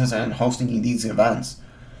college campuses and hosting these events.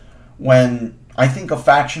 When I think a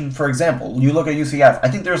faction, for example, you look at UCF, I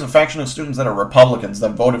think there's a faction of students that are Republicans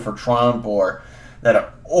that voted for Trump or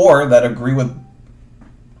that agree with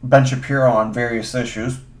Ben Shapiro on various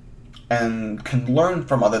issues and can learn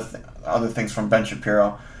from other things from Ben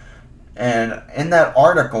Shapiro. And in that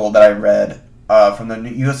article that I read from the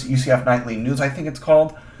UCF Nightly News, I think it's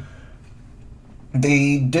called,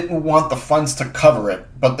 they didn't want the funds to cover it,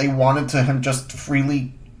 but they wanted to him just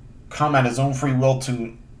freely come at his own free will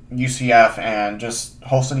to UCF and just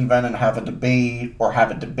host an event and have a debate or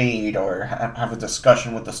have a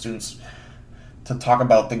discussion with the students to talk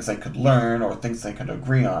about things they could learn or things they could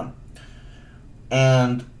agree on.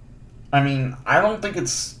 And, I mean, I don't think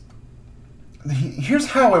it's... Here's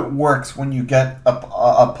how it works when you get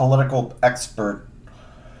a political expert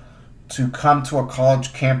to come to a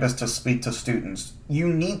college campus to speak to students.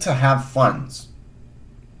 You need to have funds.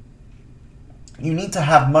 You need to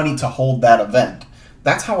have money to hold that event.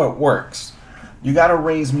 That's how it works. You got to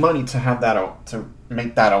raise money to have that, to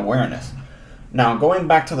make that awareness. Now, going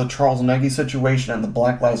back to the Charles Negy situation and the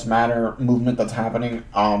Black Lives Matter movement that's happening,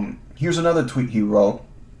 here's another tweet he wrote.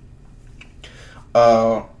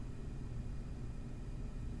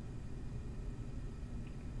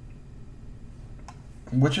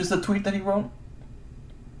 Which is the tweet that he wrote?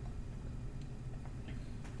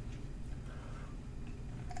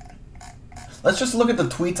 Let's just look at the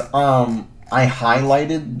tweets I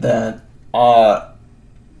highlighted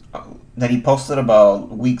that he posted about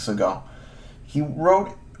weeks ago. He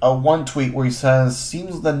wrote one tweet where he says,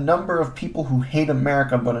 "Seems the number of people who hate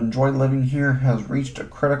America but enjoy living here has reached a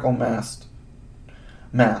critical mass.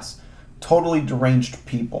 Totally deranged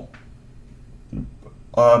people."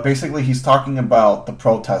 Basically, he's talking about the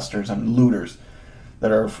protesters and looters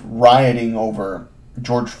that are rioting over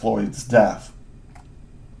George Floyd's death.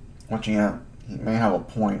 Which, yeah, he may have a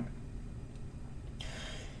point.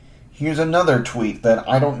 Here's another tweet that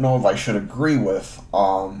I don't know if I should agree with.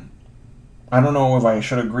 I don't know if I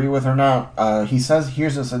should agree with or not. He says,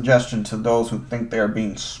 "Here's a suggestion to those who think they are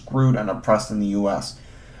being screwed and oppressed in the U.S.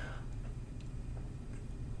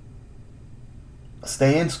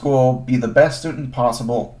 Stay in school, be the best student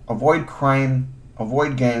possible, avoid crime,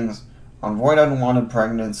 avoid gangs, avoid unwanted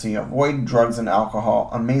pregnancy, avoid drugs and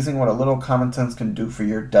alcohol. Amazing what a little common sense can do for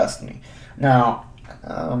your destiny." Now,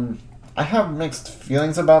 I have mixed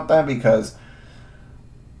feelings about that because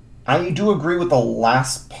I do agree with the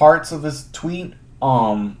last parts of his tweet.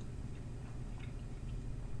 But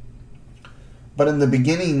in the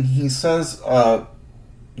beginning, he says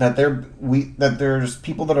that there's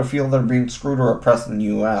people that feel they're being screwed or oppressed in the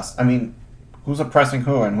U.S. I mean, who's oppressing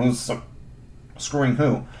who and who's screwing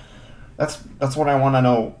who? That's what I want to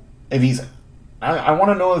know. If he's, I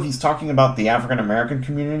want to know if he's talking about the African American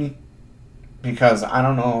community, because I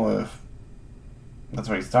don't know if that's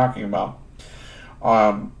what he's talking about.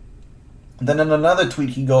 Then in another tweet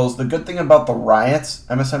he goes, "The good thing about the riots,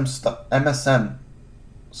 MSM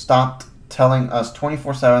stopped telling us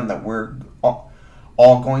 24/7 that we're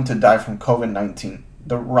all going to die from COVID-19.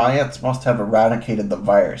 The riots must have eradicated the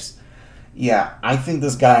virus." Yeah, I think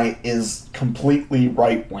this guy is completely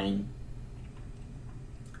right-wing.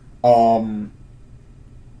 I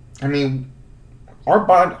mean,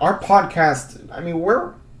 our podcast, I mean,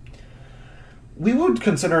 we would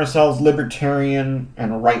consider ourselves libertarian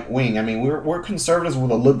and right-wing. I mean, we're conservatives with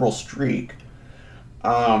a liberal streak.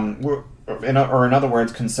 Or in other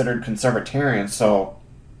words, considered conservatarian. So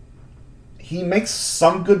he makes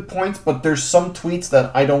some good points, but there's some tweets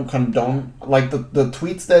that I don't condone. Like the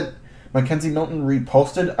tweets that Mackenzie Milton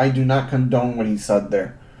reposted, I do not condone what he said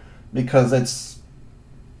there, because it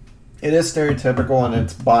is stereotypical and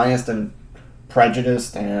it's biased and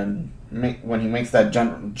prejudiced, and when he makes that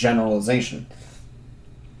generalization.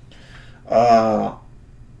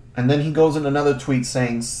 And then he goes in another tweet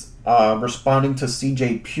saying, responding to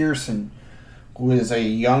C.J. Pearson, who is a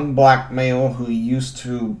young black male who used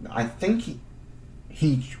to, I think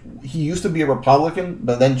he used to be a Republican,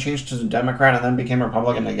 but then changed to a Democrat and then became a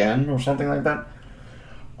Republican again, or something like that.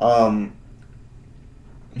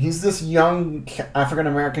 He's this young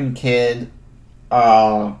African-American kid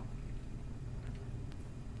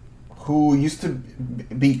who used to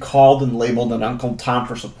be called and labeled an Uncle Tom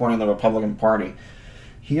for supporting the Republican Party.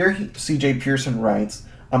 Here, C.J. Pearson writes,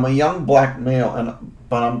 "I'm a young black male,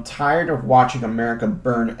 but I'm tired of watching America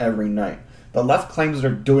burn every night. The left claims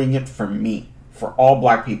they're doing it for me, for all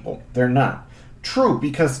black people. They're not. True,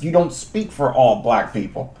 because you don't speak for all black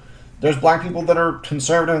people. There's black people that are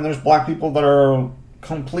conservative, and there's black people that are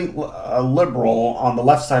complete liberal on the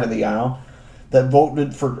left side of the aisle that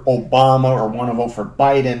voted for Obama or want to vote for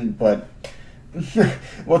Biden." But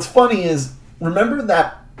what's funny is, remember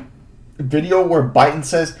that video where Biden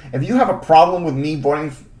says, "If you have a problem with me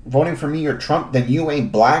voting for me or Trump, then you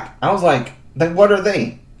ain't black"? I was like, then what are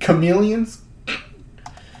they? Chameleons?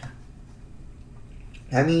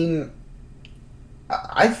 I mean,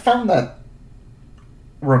 I found that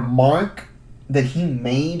remark that he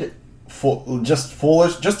made just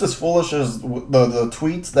as foolish as the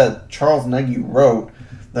tweets that Charles Negy wrote,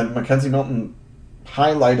 that Mackenzie Milton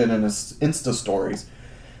highlighted in his Insta stories.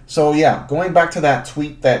 So yeah, going back to that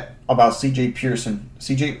tweet about C.J. Pearson,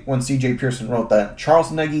 when C.J. Pearson wrote that,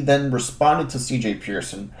 Charles Negy then responded to C.J.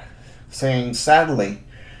 Pearson, saying, "Sadly,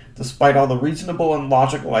 despite all the reasonable and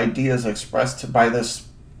logical ideas expressed by this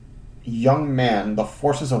young man, the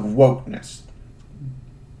forces of wokeness,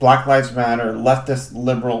 Black Lives Matter, leftist,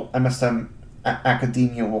 liberal, MSM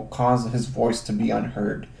academia will cause his voice to be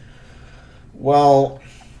unheard." Well,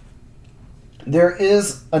 there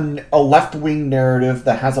is a left-wing narrative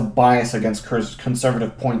that has a bias against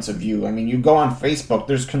conservative points of view. I mean, you go on Facebook,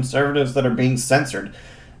 there's conservatives that are being censored.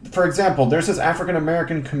 For example, there's this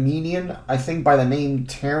African-American comedian, I think by the name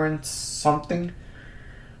Terrence something,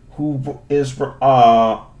 who voted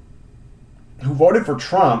for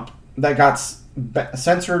Trump, that got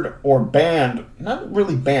censored or banned, not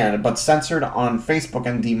really banned, but censored on Facebook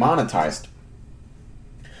and demonetized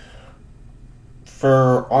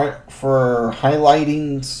for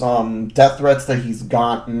highlighting some death threats that he's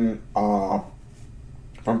gotten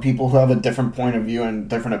from people who have a different point of view and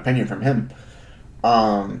different opinion from him.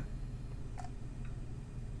 I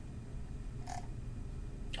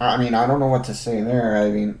mean, I don't know what to say there.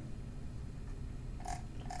 I mean,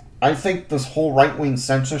 I think this whole right-wing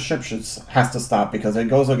censorship has to stop because it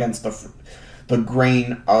goes against the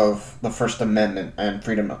grain of the First Amendment and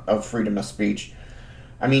freedom of speech.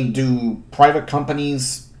 I mean, do private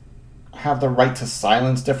companies have the right to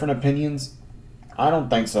silence different opinions? I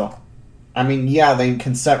don't think so. I mean, yeah, they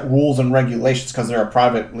can set rules and regulations because they're a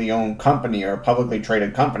privately owned company or a publicly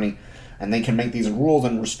traded company, and they can make these rules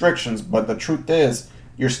and restrictions, but the truth is,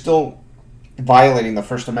 you're still violating the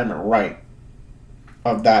First Amendment right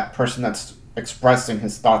of that person that's expressing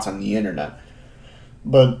his thoughts on the internet.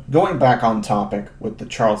 But going back on topic with the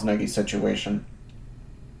Charles Negy situation,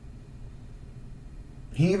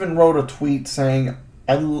 he even wrote a tweet saying,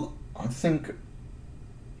 I think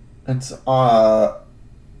it's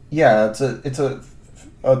it's a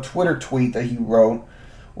Twitter tweet that he wrote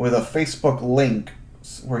with a Facebook link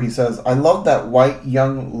where he says, "I love that white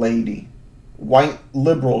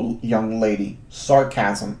liberal young lady,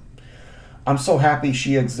 sarcasm. I'm so happy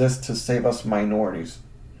she exists to save us minorities.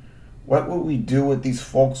 What would we do with these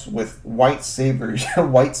folks with white savior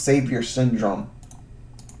syndrome?"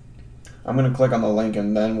 I'm going to click on the link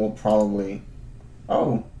and then we'll probably...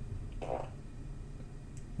 Oh.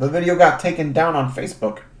 The video got taken down on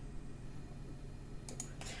Facebook.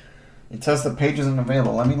 It says the page isn't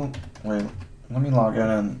available. Let me log in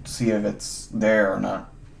and see if it's there or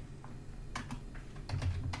not.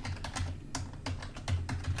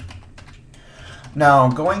 Now,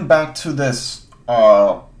 going back to this...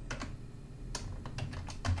 hold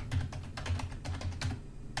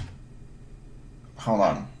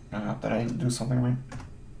on. Did I do something right?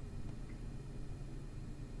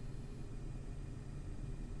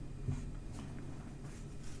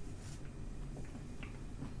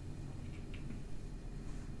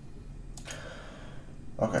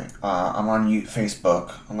 Okay, I'm on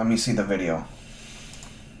Facebook. Let me see the video.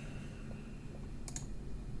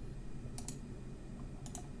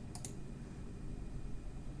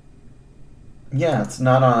 Yeah, it's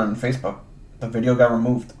not on Facebook. The video got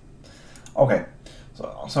removed. Okay.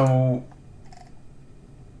 So,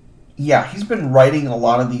 yeah, he's been writing a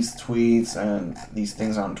lot of these tweets and these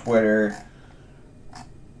things on Twitter.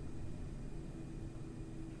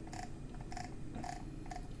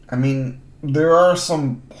 I mean, there are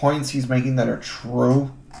some points he's making that are true,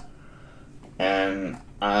 and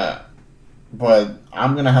but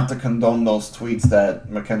I'm gonna have to condone those tweets that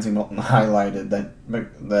Mackenzie Milton highlighted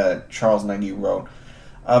that Charles Negy wrote.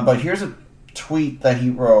 But here's a tweet that he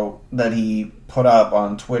wrote, that he put up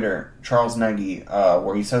on Twitter, Charles Negy,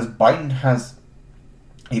 where he says Biden has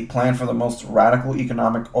a plan for the most radical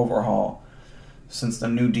economic overhaul since the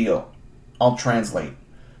New Deal. I'll translate.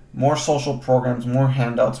 More social programs, more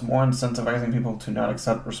handouts, more incentivizing people to not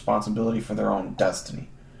accept responsibility for their own destiny.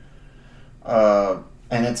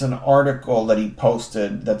 And it's an article that he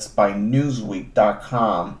posted that's by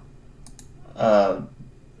Newsweek.com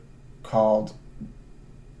called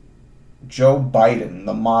Joe Biden,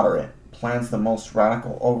 the Moderate, plans the most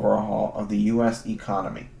radical overhaul of the U.S.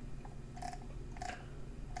 economy.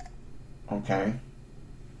 Okay.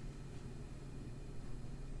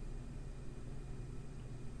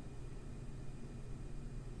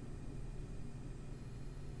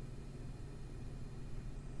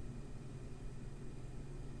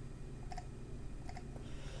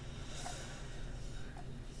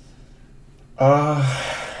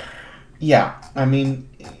 Yeah, I mean,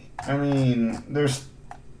 there's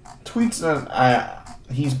tweets that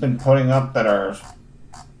he's been putting up that are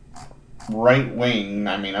right wing.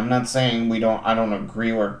 I mean, I'm not saying I don't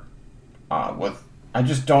agree I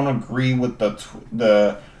just don't agree with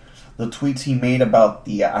the tweets he made about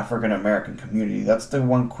the African American community. That's the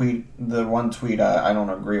one tweet I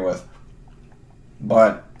don't agree with.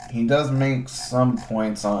 but he does make some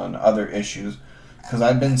points on other issues, because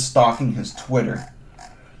I've been stalking his Twitter,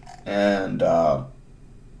 and,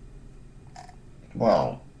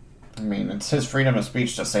 well, I mean, it's his freedom of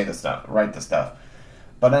speech to say this stuff, write this stuff.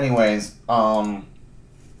 But anyways,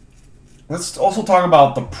 let's also talk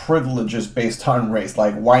about the privileges based on race,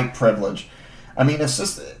 like white privilege. I mean, it's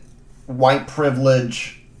just white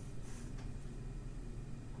privilege,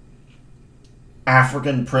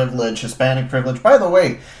 African privilege, Hispanic privilege. By the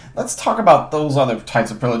way, let's talk about those other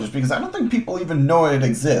types of privileges, because I don't think people even know it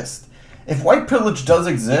exists. If white privilege does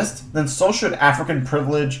exist, then so should African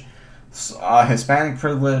privilege, Hispanic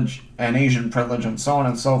privilege, and Asian privilege, and so on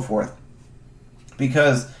and so forth.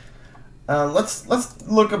 Because let's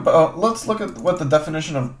look at what the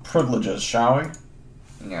definition of privilege is, shall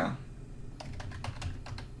we? Yeah.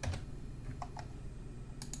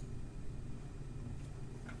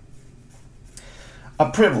 A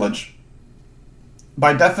privilege,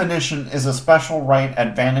 by definition, is a special right,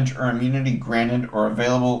 advantage, or immunity granted or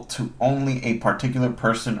available to only a particular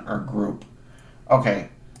person or group. Okay,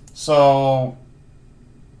 so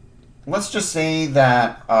let's just say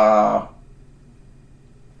that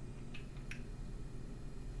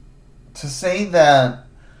to say that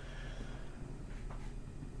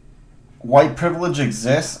white privilege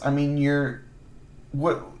exists, I mean,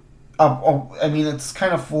 I mean, it's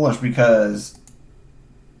kind of foolish, because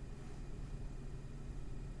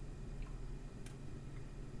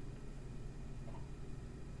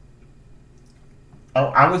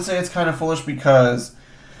I would say it's kind of foolish because,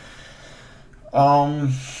 what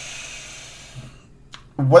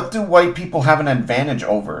do white people have an advantage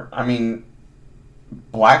over? I mean,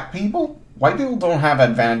 black people? White people don't have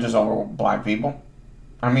advantages over black people.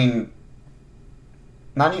 I mean,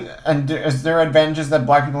 not even, and is there advantages that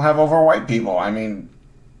black people have over white people? I mean,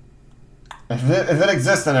 if it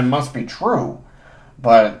exists, then it must be true.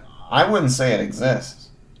 But I wouldn't say it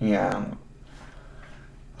exists. Yeah.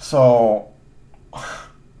 So,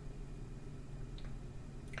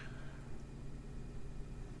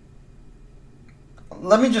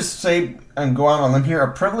 let me just say and go out on a limb here.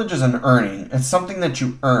 A privilege is an earning. It's something that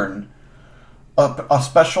you earn. A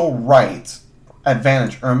special right,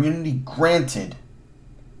 advantage, or immunity granted.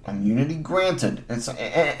 Immunity granted. It's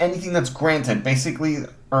anything that's granted, basically,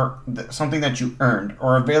 or something that you earned,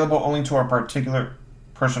 or available only to a particular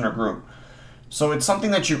person or group. So it's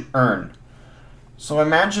something that you earn. So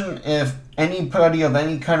imagine if anybody of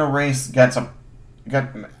any kind of race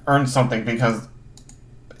earns something because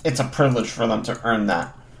it's a privilege for them to earn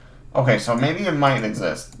that. Okay, so maybe it might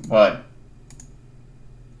exist, but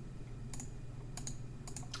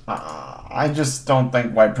I just don't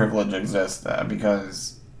think white privilege exists,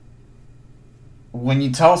 because when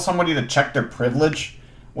you tell somebody to check their privilege,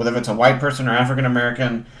 whether it's a white person or African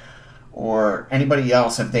American or anybody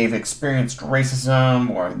else, if they've experienced racism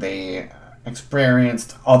or they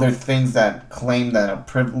experienced other things that claim that a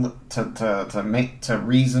privilege make a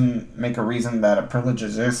reason that a privilege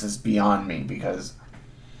exists, is beyond me, because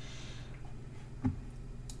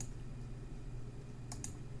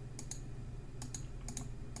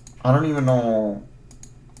I don't even know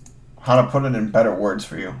how to put it in better words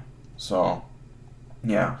for you. So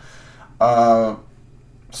yeah.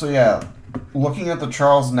 So yeah, looking at the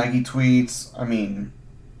Charles Negy tweets, I mean,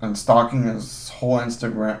 and stalking his whole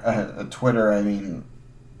Instagram, Twitter, I mean,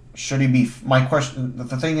 should he be... My question...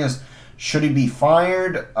 The thing is, should he be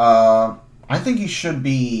fired? I think he should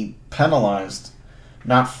be penalized,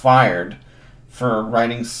 not fired, for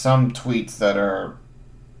writing some tweets that are,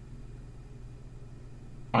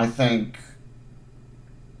 I think,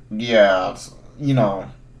 yeah, you know,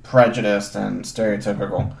 prejudiced and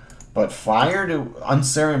stereotypical. But fired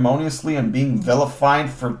unceremoniously and being vilified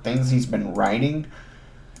for things he's been writing...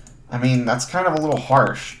 I mean, that's kind of a little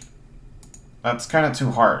harsh. That's kind of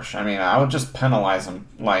too harsh. I mean, I would just penalize him,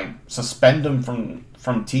 like suspend him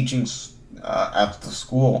from teaching at the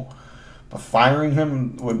school. But firing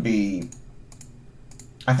him would be...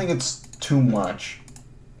 I think it's too much.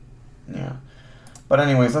 Yeah. But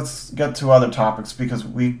anyways, let's get to other topics, because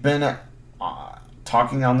we've been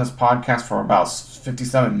talking on this podcast for about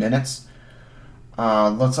 57 minutes.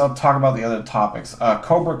 Let's talk about the other topics.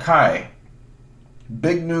 Cobra Kai.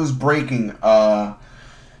 Big news breaking.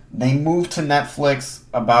 They moved to Netflix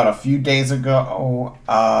about a few days ago,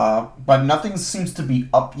 but nothing seems to be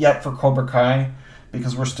up yet for Cobra Kai,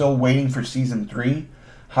 because we're still waiting for Season 3.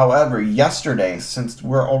 However, yesterday, since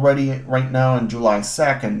we're already right now in July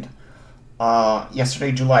 2nd,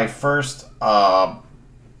 yesterday, July 1st,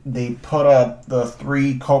 they put up the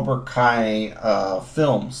 3 Cobra Kai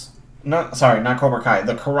films. Not Cobra Kai,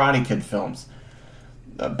 the Karate Kid films.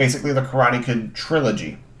 basically the Karate Kid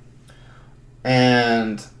trilogy.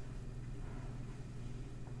 And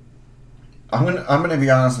I'm gonna be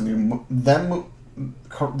honest with you. The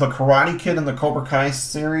Karate Kid and the Cobra Kai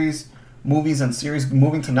movies and series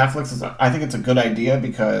moving to Netflix I think it's a good idea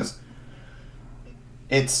because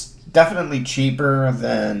it's definitely cheaper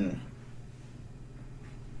than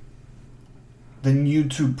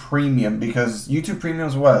YouTube Premium, because YouTube Premium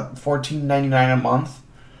is what, $14.99 a month,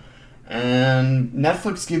 and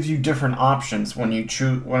Netflix gives you different options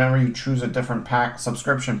whenever you choose a different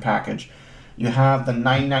subscription package. You have the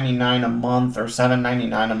 $9.99 a month or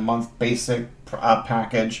 $7.99 a month basic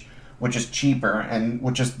package, which is cheaper, and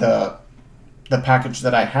which is the package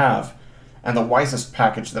that I have, and the wisest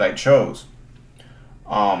package that I chose.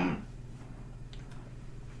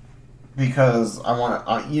 Because I want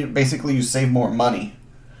to, basically you save more money.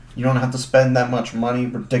 You don't have to spend that much money,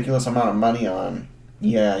 ridiculous amount of money on.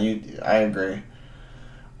 Yeah, I agree.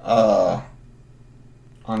 On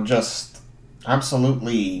just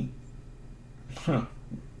absolutely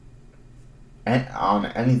on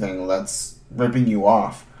anything that's ripping you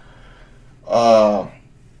off.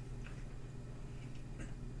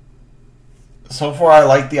 So far, I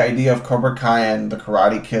like the idea of Cobra Kai and the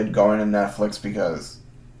Karate Kid going to Netflix because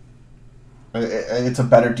it's a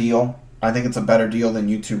better deal. I think it's a better deal than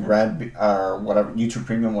YouTube Red or whatever, YouTube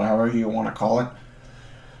Premium, whatever you want to call it.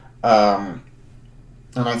 And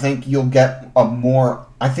I think you'll get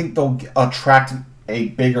I think they'll attract a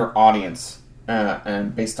bigger audience,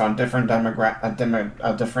 and based on different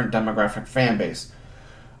demographic fan base.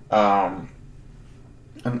 And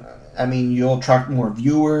I mean, you'll attract more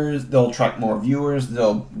viewers. They'll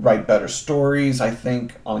write better stories, I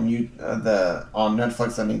think, on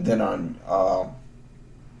Netflix than they did on.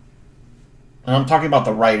 And I'm talking about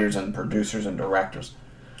the writers and producers and directors.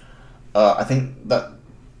 I think that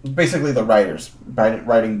basically the writers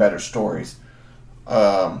writing better stories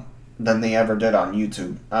than they ever did on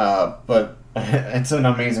YouTube. But it's an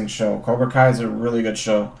amazing show. Cobra Kai is a really good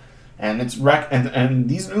show. And it's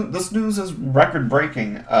this news is record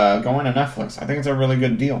breaking going to Netflix. I think it's a really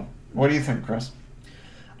good deal. What do you think, Chris?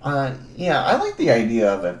 Yeah, I like the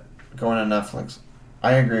idea of it going to Netflix.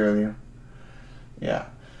 I agree with you. Yeah.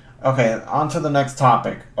 Okay, on to the next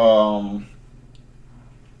topic.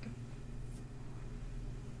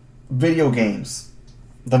 Video games.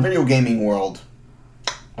 The video gaming world.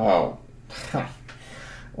 Oh.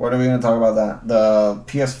 What are we going to talk about that? The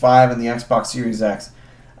PS5 and the Xbox Series X.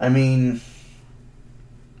 I mean,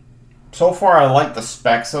 so far I like the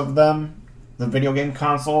specs of them, the video game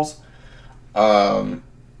consoles. But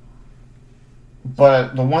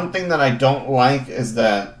the one thing that I don't like is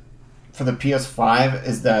that for the PS5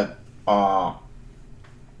 is that the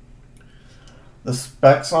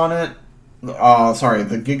specs on it,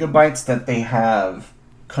 the gigabytes that they have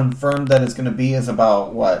confirmed that it's going to be is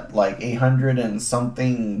about what, like 800 and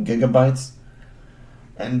something gigabytes.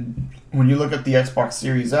 And when you look at the Xbox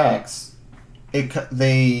Series X,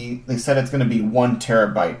 they said it's going to be 1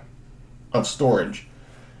 terabyte of storage.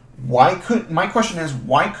 My question is,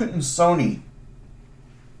 why couldn't Sony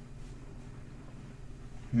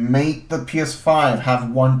make the PS5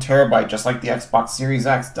 have 1 terabyte just like the Xbox Series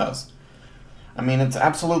X does? I mean, it's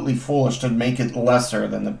absolutely foolish to make it lesser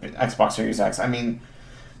than the Xbox Series X. I mean,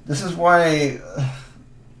 this is why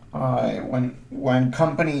when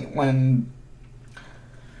companies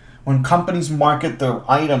market their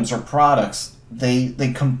items or products, when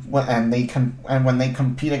they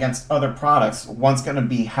compete against other products, one's going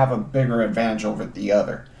to have a bigger advantage over the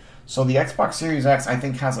other. So the Xbox Series X, I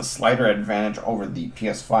think, has a slighter advantage over the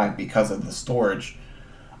PS5 because of the storage.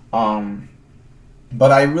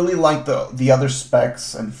 But I really like the other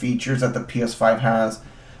specs and features that the PS5 has.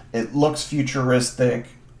 It looks futuristic.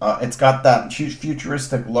 It's got that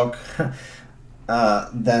futuristic look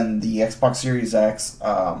than the Xbox Series X.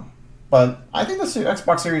 But I think the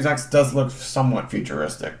Xbox Series X does look somewhat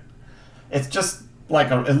futuristic. It's just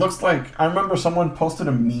like it looks like, I remember someone posted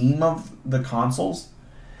a meme of the consoles,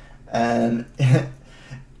 and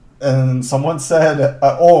someone said,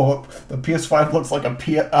 "Oh, the PS5 looks like a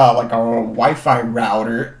Wi-Fi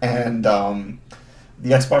router, and the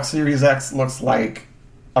Xbox Series X looks like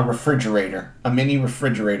a refrigerator, a mini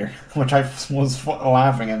refrigerator," which I was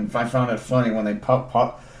laughing, and I found it funny when they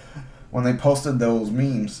when they posted those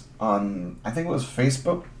memes on, I think it was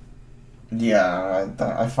Facebook. Yeah,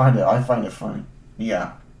 I find it funny.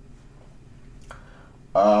 Yeah.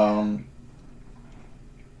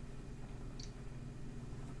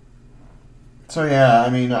 So yeah, I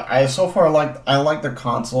mean, I like the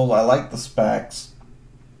console. I like the specs,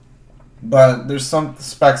 but there's some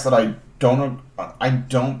specs that I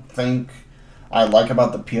don't think I like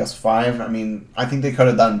about the PS5. I mean, I think they could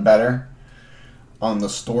have done better on the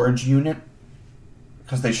storage unit,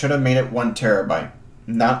 because they should have made it 1 terabyte,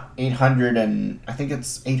 not 800 and I think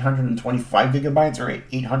it's 825 gigabytes or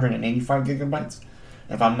 885 gigabytes,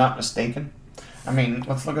 if I'm not mistaken. I mean,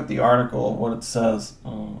 let's look at the article, what it says.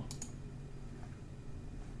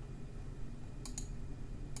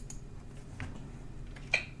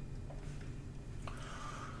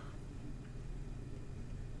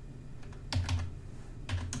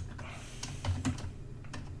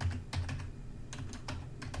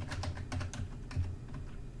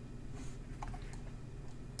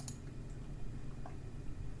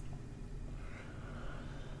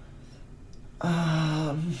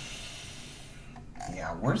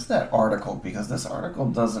 Yeah, where's that article? Because this article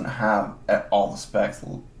doesn't have all the specs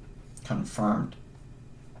confirmed.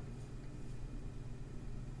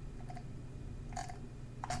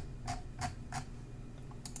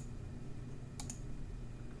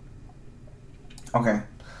 Okay,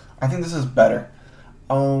 I think this is better.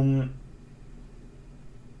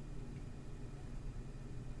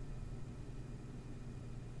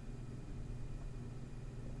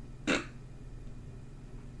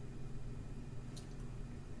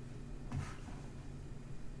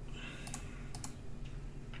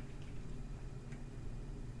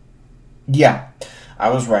 Yeah, I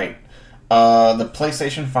was right. The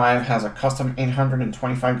PlayStation 5 has a custom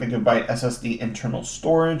 825 gigabyte SSD internal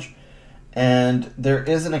storage, and there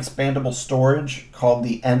is an expandable storage called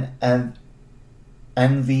the NVMe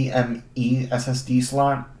SSD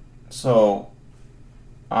slot. So,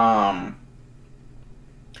 I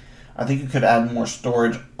think you could add more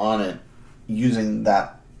storage on it using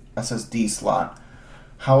that SSD slot.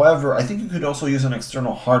 However, I think you could also use an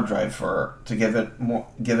external hard drive to give it a more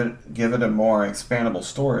expandable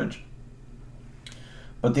storage.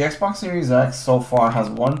 But the Xbox Series X so far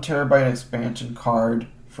has 1 terabyte expansion card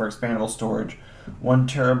for expandable storage, 1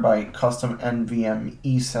 terabyte custom NVMe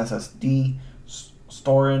SSD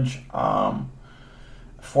storage, 4K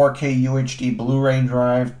UHD Blu-ray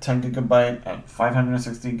drive, 10 gigabyte at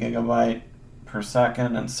 560 gigabyte per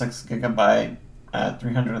second, and 6 gigabyte at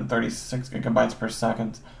 336 gigabytes per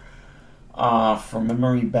second. For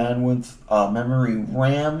memory bandwidth, memory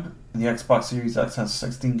RAM, the Xbox Series X has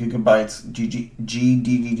 16 gigabytes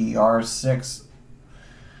GDDR6.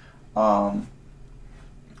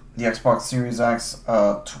 The Xbox Series X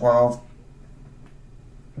 12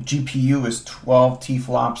 GPU is 12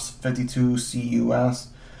 T-flops, 52 CUS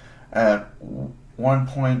at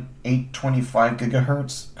 1.825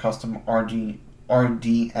 gigahertz, custom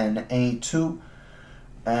RDNA2,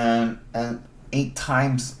 and 8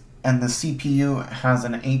 times, and the CPU has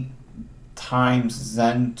an 8 times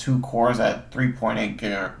Zen 2 cores at 3.8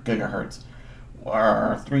 gigahertz,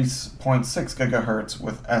 or 3.6 gigahertz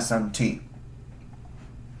with SMT.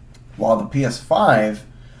 While the PS5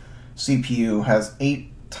 CPU has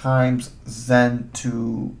 8 times Zen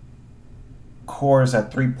 2 cores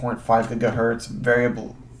at 3.5 gigahertz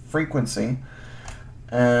variable frequency,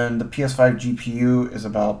 and the PS5 GPU is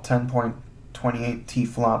about 10.28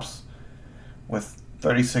 T-flops with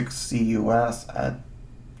 36 CUS at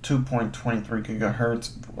 2.23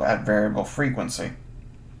 gigahertz at variable frequency.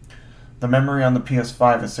 The memory on the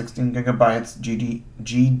PS5 is 16 gigabytes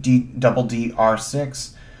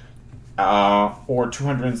GDDR6 or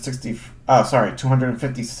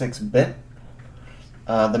 256 bit.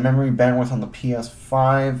 The memory bandwidth on the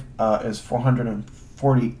PS5 is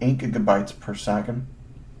 448 gigabytes per second.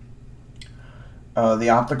 The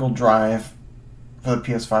optical drive for the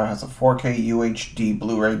PS5 has a 4K UHD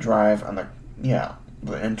Blu-ray drive, and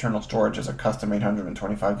the internal storage is a custom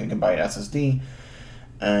 825 gigabyte SSD,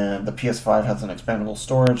 and the PS5 has an expandable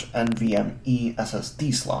storage NVMe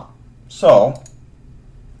SSD slot. So,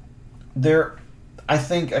 I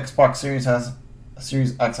think Xbox Series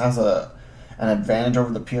X has an advantage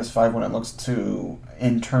over the PS5 when it looks to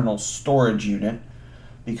internal storage unit,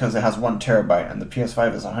 because it has 1 terabyte and the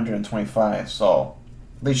PS5 is 125. So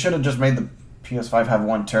they should have just made the PS5 have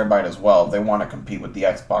 1 terabyte as well if they want to compete with the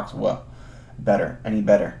Xbox any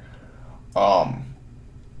better. I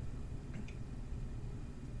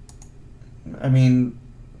mean,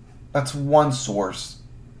 that's one source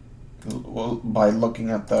by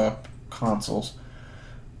looking at the consoles.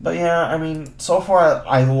 But yeah, I mean, so far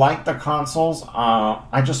I like the consoles.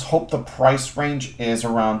 I just hope the price range is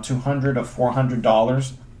around $200 to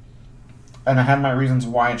 $400. And I have my reasons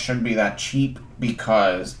why it should be that cheap,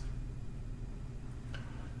 because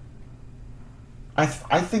I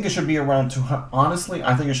think it should be around honestly,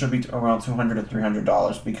 I think it should be around $200 to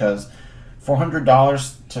 $300, because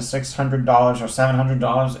 $400 to $600 or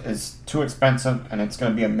 $700 is too expensive, and it's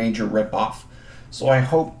going to be a major ripoff. So I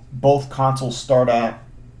hope both consoles start at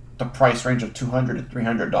the price range of $200 to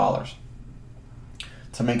 $300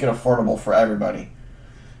 to make it affordable for everybody.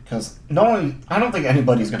 Because I don't think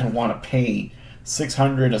anybody's going to want to pay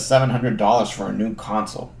 $600 to $700 for a new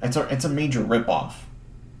console. It's a major ripoff.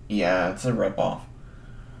 Yeah, it's a ripoff.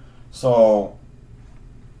 So,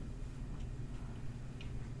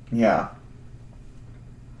 yeah.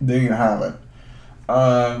 There you have it.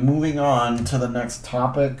 Moving on to the next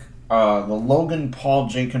topic, the Logan Paul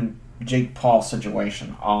Jake Paul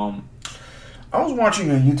situation. I was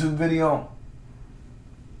watching a YouTube video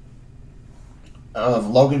of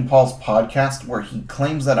Logan Paul's podcast where he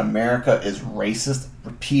claims that America is racist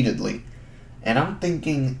repeatedly. And I'm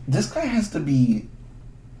thinking, this guy has to be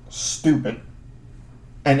stupid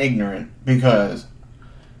and ignorant, because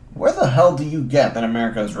where the hell do you get that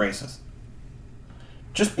America is racist?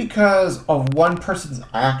 Just because of one person's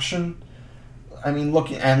action? I mean,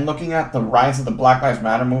 looking at the rise of the Black Lives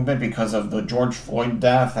Matter movement because of the George Floyd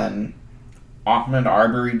death and Ahmaud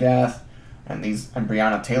Arbery death and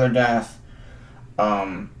Breonna Taylor death.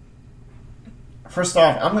 First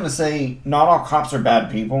off, I'm going to say not all cops are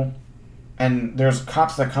bad people, and there's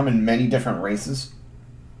cops that come in many different races.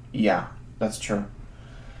 Yeah, that's true.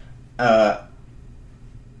 I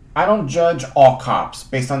don't judge all cops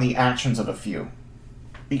based on the actions of a few,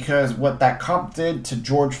 because what that cop did to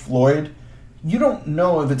George Floyd, you don't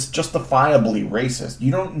know if it's justifiably racist.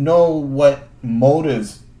 You don't know what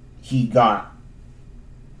motives he got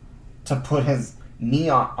to put his knee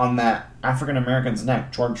on that African American's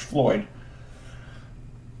neck, George Floyd.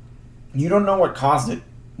 You don't know what caused it.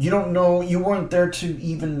 You don't know. You weren't there to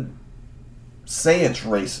even say it's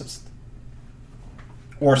racist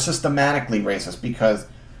or systematically racist, because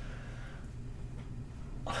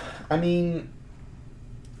I mean,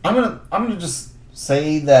 I'm gonna just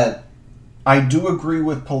say that I do agree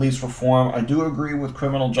with police reform. I do agree with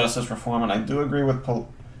criminal justice reform, and I do agree with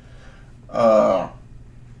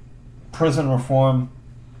prison reform.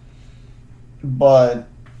 But,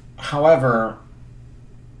 however,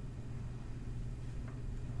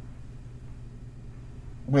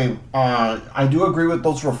 I do agree with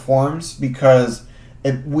those reforms because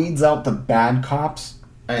it weeds out the bad cops,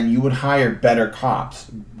 and you would hire better cops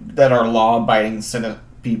that are law-abiding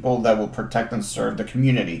people that will protect and serve the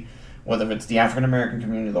community, whether it's the African American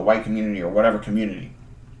community, the white community, or whatever community.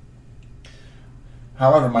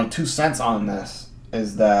 However, my 2 cents on this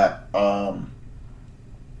is that,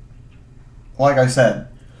 like I said,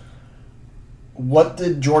 what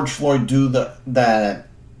did George Floyd do that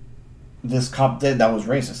this cop did that was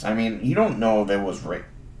racist? I mean, you don't know if it was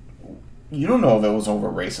you don't know if it was over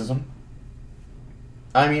racism.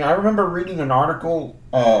 I mean, I remember reading an article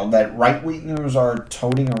that right-wingers are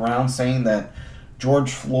toting around saying that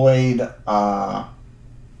George Floyd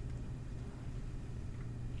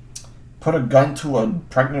put a gun to a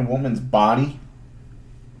pregnant woman's body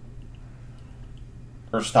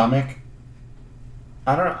or stomach.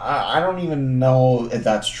 I don't even know if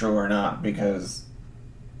that's true or not, because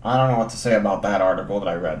I don't know what to say about that article that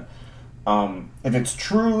I read. If it's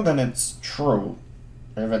true, then it's true.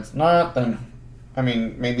 If it's not, then, I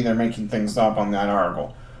mean, maybe they're making things up on that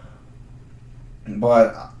article.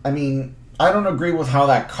 But, I mean, I don't agree with how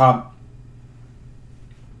that cop...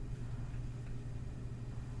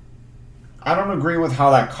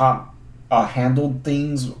 handled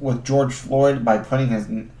things with George Floyd by putting his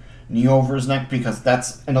knee over his neck, because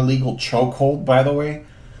that's an illegal chokehold, by the way.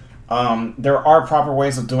 There are proper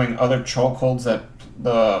ways of doing other chokeholds that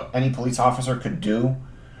any police officer could do.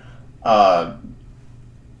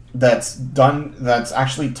 That's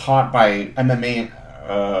actually taught by MMA.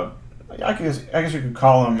 I guess you could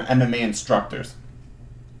call them MMA instructors.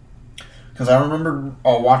 Because I remember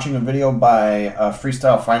watching a video by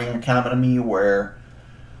Freestyle Fighting Academy where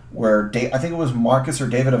I think it was Marcus or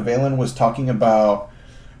David Avalon was talking about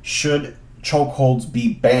should chokeholds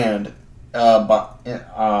be banned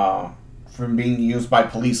from being used by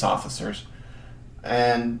police officers.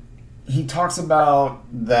 And he talks about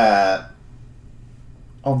that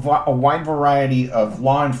a wide variety of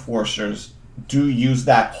law enforcers do use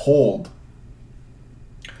that hold.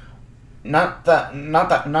 Not that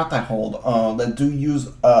hold. That do use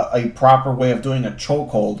a proper way of doing a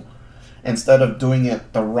chokehold instead of doing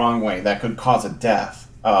it the wrong way that could cause a death.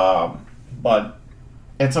 But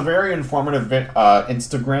it's a very informative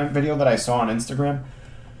Instagram video that I saw on Instagram,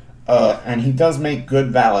 and he does make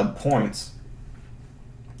good, valid points.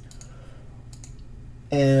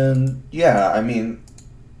 And yeah, I mean,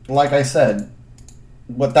 like I said,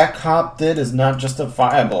 what that cop did is not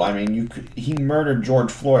justifiable. I mean, he murdered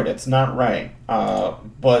George Floyd. It's not right.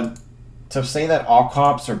 But to say that all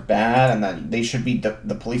cops are bad and that they should be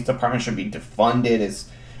the police department should be defunded is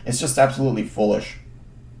it's just absolutely foolish.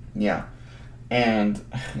 Yeah, and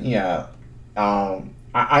yeah, I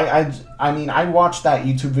mean I watched that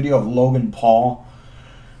YouTube video of Logan Paul,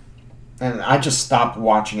 and I just stopped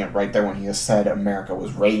watching it right there when he said America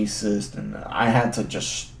was racist, and I had to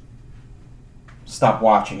just stop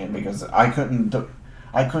watching it because I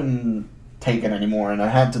couldn't take it anymore, and I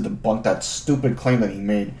had to debunk that stupid claim that he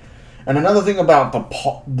made. And another thing about the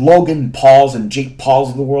Logan Pauls and Jake Pauls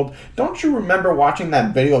of the world, don't you remember watching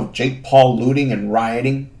that video of Jake Paul looting and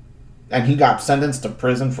rioting? And he got sentenced to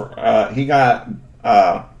prison for, he got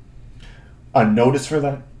a notice for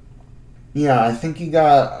that? Yeah, I think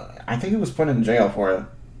he was put in jail for it.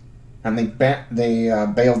 And they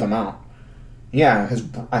bailed him out. Yeah,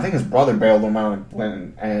 I think his brother bailed him out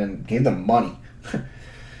and gave them money.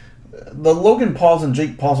 The Logan Pauls and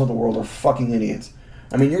Jake Pauls of the world are fucking idiots.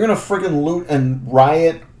 I mean, you're going to friggin' loot and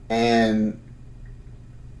riot and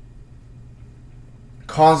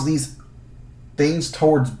cause these things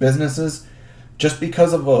towards businesses just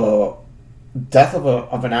because of a death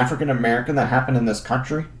of an African American that happened in this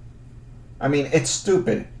country? I mean, it's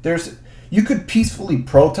stupid. You could peacefully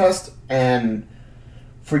protest and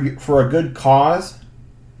for a good cause,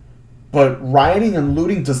 but rioting and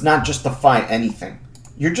looting does not justify anything.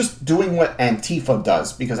 You're just doing what Antifa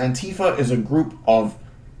does, because Antifa is a group of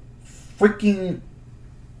freaking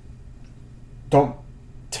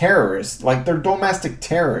terrorists. Like, they're domestic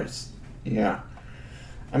terrorists. Yeah.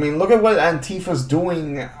 I mean, look at what Antifa's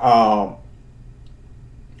doing,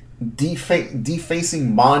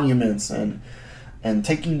 defacing monuments and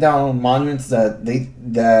taking down monuments that they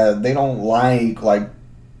don't like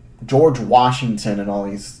George Washington and all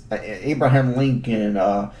these, Abraham Lincoln,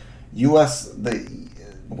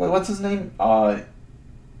 what's his name? I'm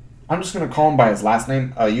just gonna call him by his last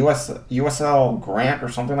name, USL Grant or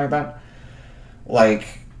something like that. Like,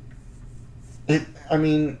 I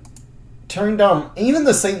mean, tearing down even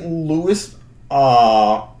the St. Louis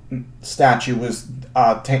statue was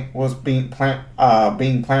being planned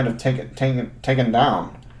of taken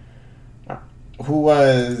down. Who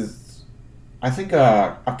was, I think,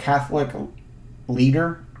 a Catholic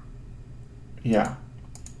leader. Yeah.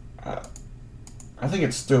 I think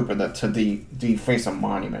it's stupid to deface a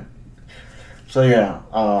monument. So yeah,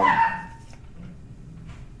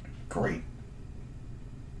 great.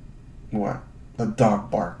 What? The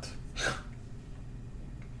dog barked.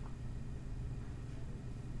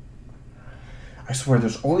 I swear,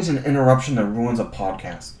 there's always an interruption that ruins a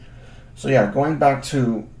podcast. So yeah, going back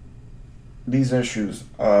to these issues,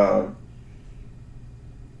 Logan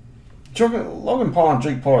Paul and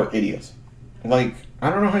Jake Paul are idiots. Like, I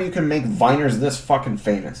don't know how you can make Viners this fucking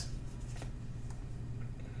famous.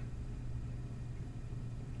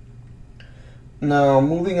 Now,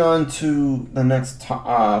 moving on to the next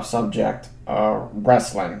subject,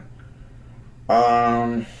 wrestling.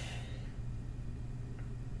 I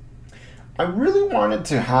really wanted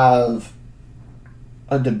to have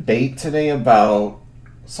a debate today about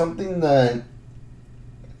something that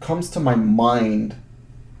comes to my mind.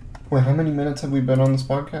 Wait, how many minutes have we been on this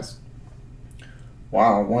podcast?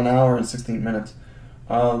 Wow, 1 hour and 16 minutes.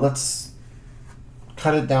 Let's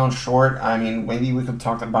cut it down short. I mean, maybe we could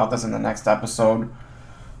talk about this in the next episode.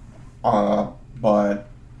 But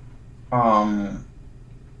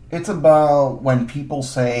it's about when people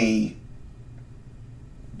say,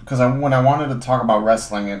 because when I wanted to talk about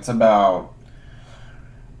wrestling, it's about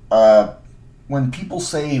when people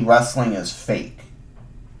say wrestling is fake.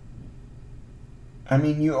 I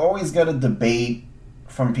mean, you always get a debate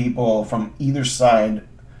from people from either side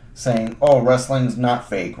saying, oh, wrestling's not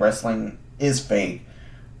fake, wrestling is fake.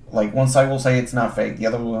 Like, one side will say it's not fake, the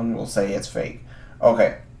other one will say it's fake.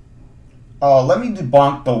 Okay. Let me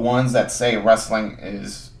debunk the ones that say wrestling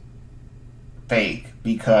is fake,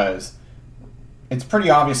 because it's pretty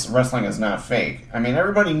obvious wrestling is not fake. I mean,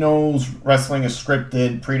 everybody knows wrestling is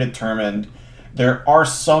scripted, predetermined. There are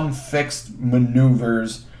some fixed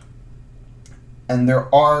maneuvers, and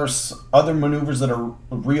there are other maneuvers that are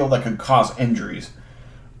real that could cause injuries.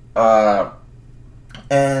 And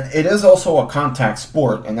it is also a contact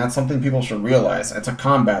sport, and that's something people should realize. It's a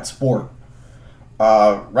combat sport.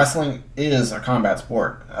 Wrestling is a combat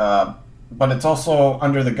sport, but it's also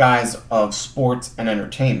under the guise of sports and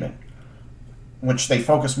entertainment, which they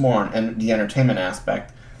focus more on the entertainment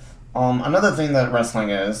aspect. Another thing that wrestling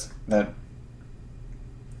is that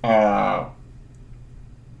I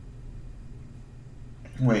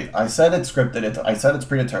said it's scripted, I said it's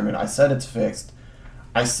predetermined, I said it's fixed,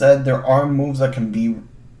 I said there are moves that can be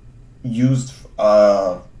used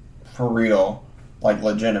for real, like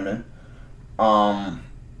legitimate. I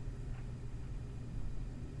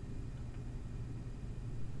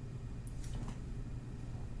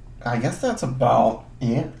guess that's about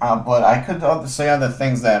it. But I could say other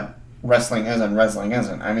things that wrestling is and wrestling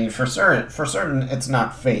isn't. I mean, for certain, it's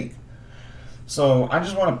not fake. So I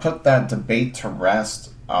just want to put that debate to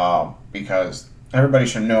rest, because everybody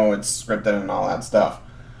should know it's scripted and all that stuff.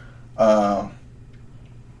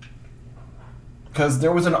 Because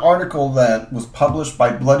there was an article that was published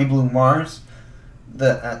by Bloody Blue Mars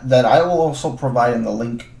that I will also provide in the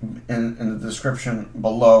link in the description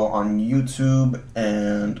below on YouTube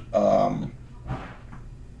and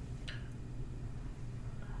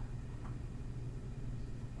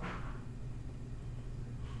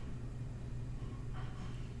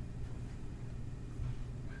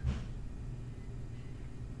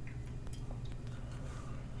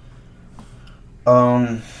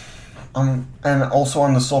and also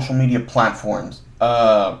on the social media platforms.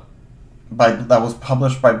 That was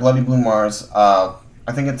published by Bloody Blue Mars. I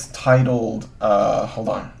think it's titled. Hold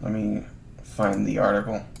on, let me find the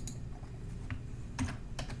article.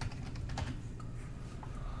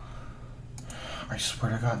 I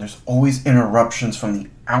swear to God, there's always interruptions from the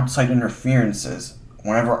outside interferences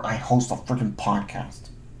whenever I host a freaking podcast.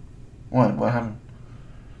 What happened?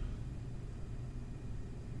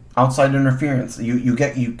 Outside interference.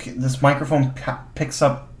 This microphone picks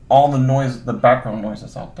up all the noise, the background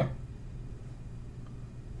noises out there.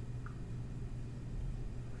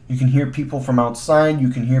 You can hear people from outside. You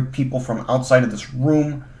can hear people from outside of this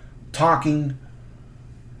room talking.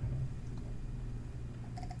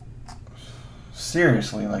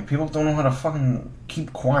 Seriously, like, people don't know how to fucking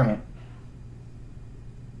keep quiet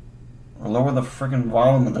or lower the freaking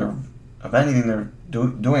volume of anything they're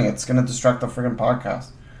doing. It's gonna distract the freaking podcast.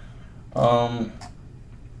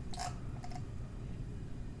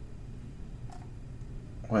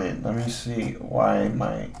 Wait, let me see why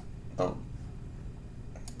where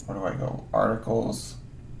do I go? Articles.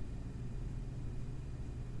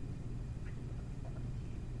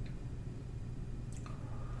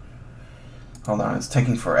 Hold on, it's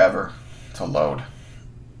taking forever to load.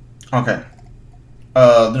 Okay.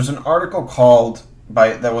 There's an article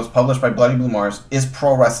that was published by Bloody Blue Mars, Is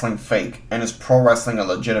Pro Wrestling Fake? And Is Pro Wrestling a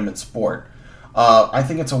Legitimate Sport? I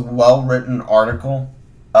think it's a well-written article.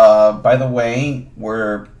 By the way,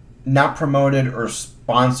 we're not promoted or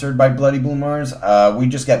sponsored by Bloody Blue Mars. We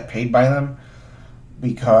just get paid by them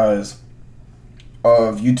because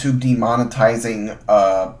of YouTube demonetizing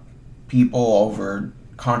people over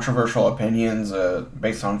controversial opinions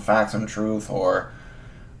based on facts and truth, or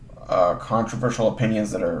controversial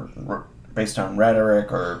opinions that are based on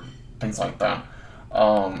rhetoric or things like that.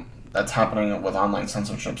 That's happening with online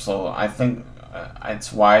censorship. So I think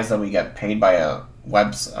it's wise that we get paid by a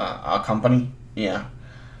company. Yeah.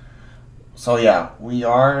 So yeah, we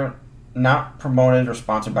are not promoted or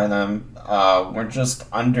sponsored by them. We're just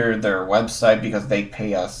under their website because they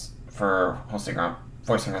pay us for voicing our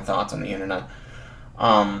thoughts on the internet.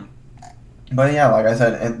 But yeah, like I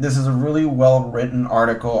said, this is a really well-written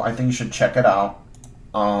article. I think you should check it out.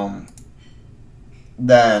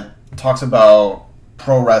 That talks about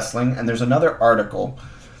pro wrestling, and there's another article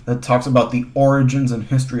that talks about the origins and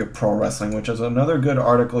history of pro wrestling, which is another good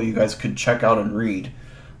article you guys could check out and read.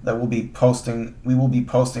 That we will be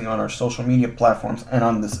posting on our social media platforms and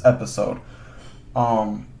on this episode.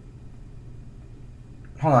 Hold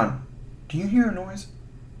on. Do you hear a noise?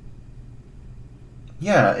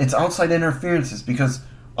 Yeah, it's outside interferences because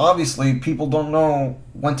obviously people don't know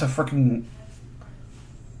when to freaking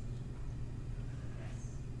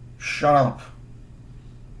shut up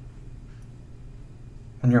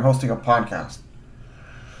when you're hosting a podcast.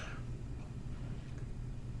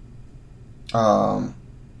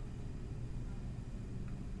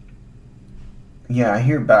 Yeah, I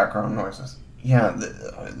hear background noises. Yeah,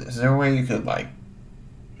 is there a way you could, like...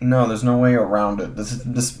 No, there's no way around it. This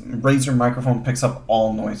Razer microphone picks up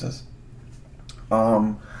all noises.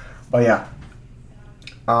 But yeah.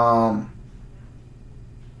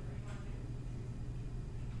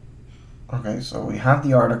 Okay, so we have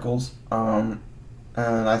the articles. And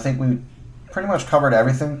I think we pretty much covered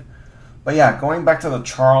everything. But yeah, going back to the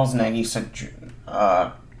Charles Negy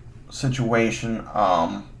situation,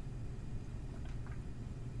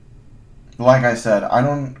 like I said, I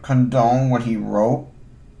don't condone what he wrote.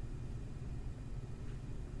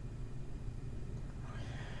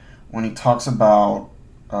 When he talks about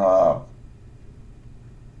the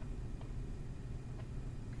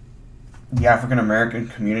African American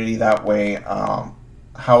community that way.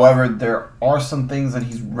 However, there are some things that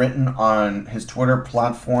he's written on his Twitter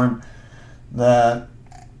platform that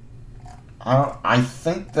I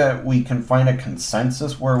think that we can find a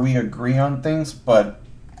consensus where we agree on things, but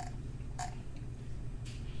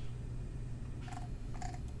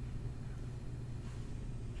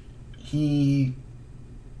I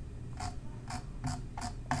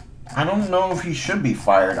don't know if he should be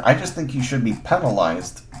fired. I just think he should be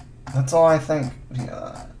penalized. That's all I think.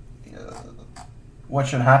 What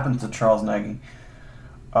should happen to Charles Negy?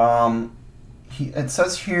 It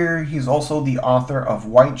says here he's also the author of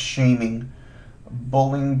White Shaming,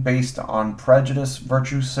 Bullying Based on Prejudice,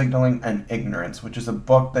 Virtue Signaling, and Ignorance, which is a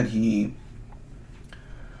book that he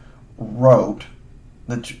wrote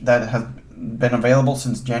that has been available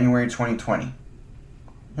since January 2020.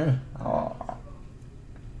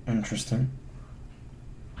 Interesting.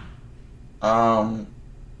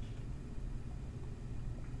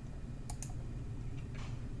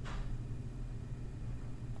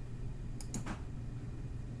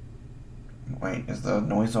 Wait, is the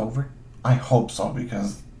noise over? I hope so,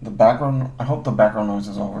 because I hope the background noise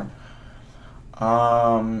is over. What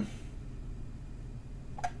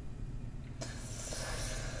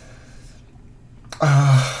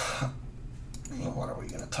are we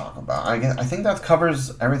going to talk about? I think that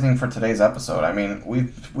covers everything for today's episode. I mean,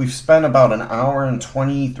 we've spent about an hour and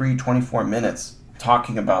 24 minutes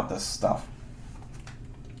talking about this stuff.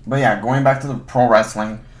 But yeah, going back to the pro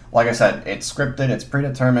wrestling, like I said, it's scripted, it's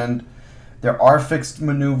predetermined. There are fixed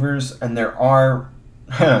maneuvers, and there are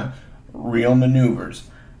real maneuvers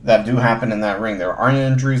that do happen in that ring. There are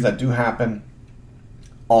injuries that do happen.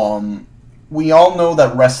 We all know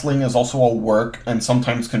that wrestling is also a work and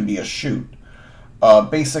sometimes can be a shoot.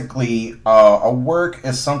 Basically, a work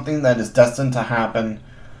is something that is destined to happen,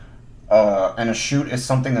 and a shoot is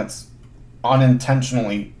something that's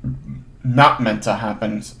unintentionally not meant to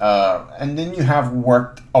happen. And then you have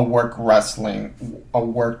a worked wrestling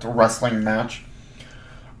match,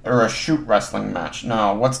 or a shoot wrestling match.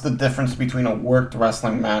 Now, what's the difference between a worked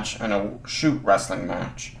wrestling match and a shoot wrestling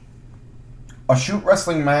match? A shoot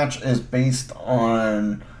wrestling match is based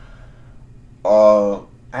on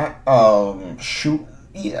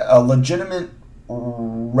legitimate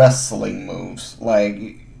wrestling moves.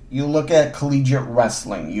 Like, you look at collegiate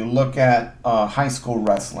wrestling, you look at high school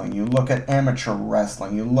wrestling, you look at amateur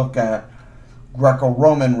wrestling, you look at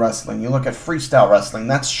Greco-Roman wrestling, you look at freestyle wrestling.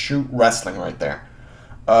 That's shoot wrestling right there.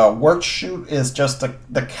 Work shoot is just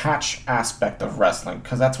the catch aspect of wrestling,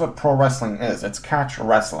 because that's what pro wrestling is. It's catch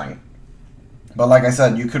wrestling. But like I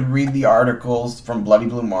said, you could read the articles from Bloody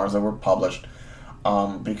Blue Mars that were published,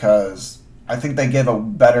 because I think they give a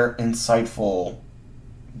better, insightful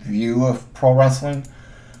view of pro wrestling.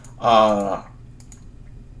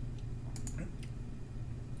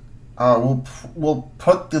 We'll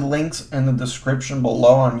put the links in the description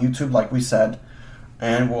below on YouTube, like we said,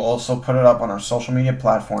 and we'll also put it up on our social media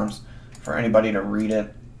platforms for anybody to read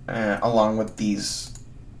it, along with these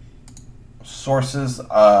sources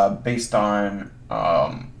based on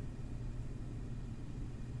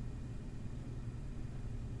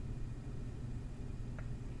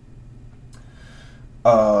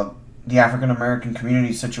the African American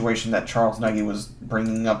community situation that Charles Negy was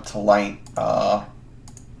bringing up to light,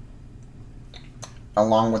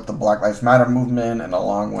 along with the Black Lives Matter movement, and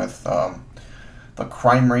along with the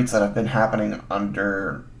crime rates that have been happening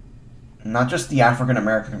under not just the African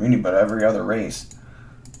American community, but every other race.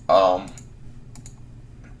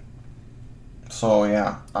 So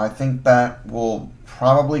yeah, I think that will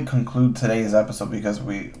probably conclude today's episode, because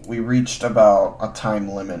we reached about a time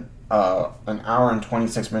limit, an hour and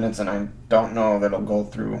 26 minutes, and I don't know if it'll go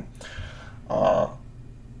through all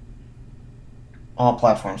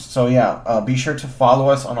platforms. So yeah, be sure to follow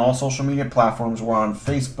us on all social media platforms. We're on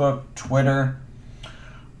Facebook, Twitter.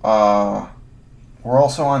 We're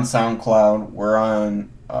also on SoundCloud. We're on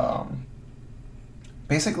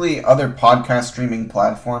basically other podcast streaming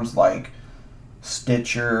platforms like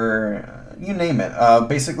Stitcher, you name it.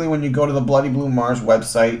 Basically, when you go to the Bloody Blue Mars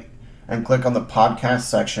website and click on the podcast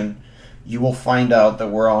section, you will find out that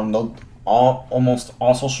we're on almost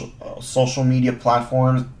all social media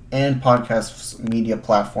platforms and podcast media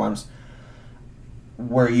platforms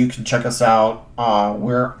where you can check us out.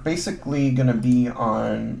 We're basically going to be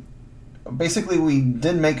on... Basically, we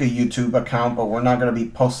did make a YouTube account, but we're not going to be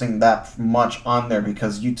posting that much on there,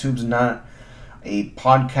 because YouTube's not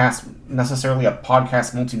necessarily a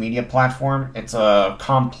podcast multimedia platform. It's a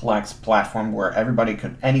complex platform where anybody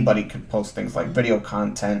could post things like video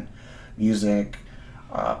content, music,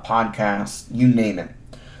 podcasts, you name it.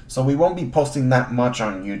 So we won't be posting that much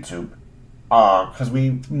on YouTube, because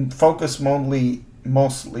we focus mostly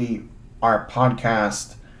our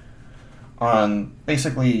podcast on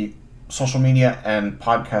basically social media and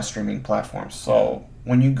podcast streaming platforms. So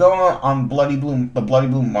when you go on the Bloody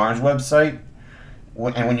Blue Mars website,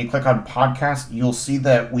 and when you click on podcast, you'll see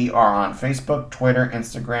that we are on Facebook, Twitter,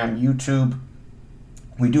 Instagram, YouTube.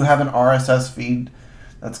 We do have an RSS feed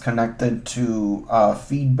that's connected to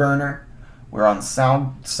FeedBurner. We're on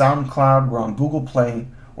SoundCloud. We're on Google Play.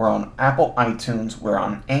 We're on Apple iTunes. We're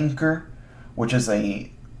on Anchor, which is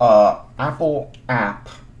a Apple app,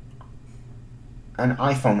 an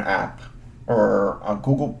iPhone app, or a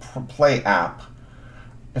Google Play app.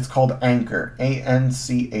 It's called Anchor,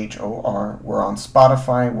 Anchor. We're on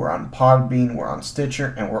Spotify, we're on Podbean, we're on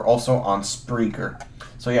Stitcher, and we're also on Spreaker.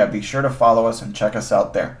 So yeah, be sure to follow us and check us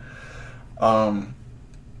out there. When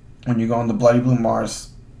you go on the Bloody Blue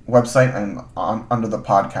Mars website and under the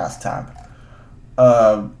podcast tab.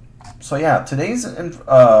 So yeah, today's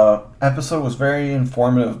episode was very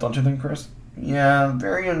informative, don't you think, Chris? Yeah,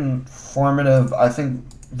 very informative. I think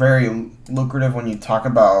very lucrative when you talk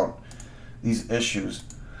about these issues.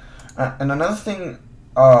 And another thing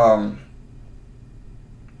I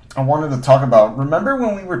wanted to talk about, remember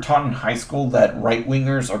when we were taught in high school that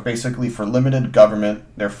right-wingers are basically for limited government,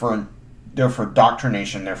 they're for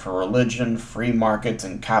indoctrination, they're for religion, free markets,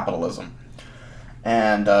 and capitalism.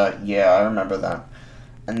 And yeah, I remember that.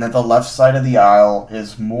 And that the left side of the aisle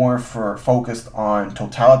is more focused on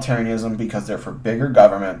totalitarianism because they're for bigger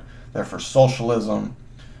government, they're for socialism,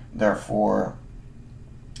 they're for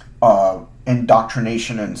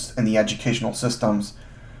indoctrination in the educational systems.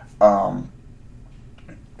 I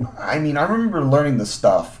mean, I remember learning this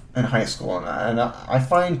stuff in high school, and I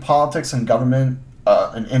find politics and government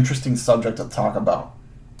an interesting subject to talk about.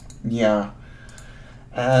 Yeah.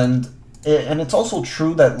 And it's also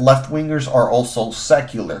true that left-wingers are also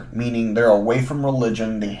secular, meaning they're away from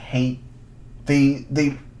religion. They hate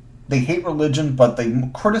religion, but they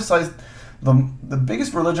criticize the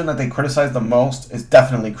biggest religion that they criticize the most is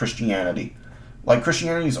definitely Christianity. Like,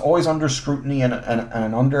 Christianity is always under scrutiny and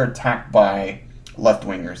under attack by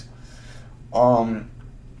left-wingers.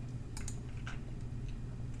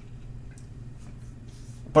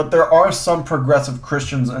 But there are some progressive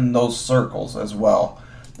Christians in those circles as well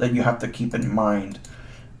that you have to keep in mind.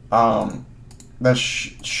 That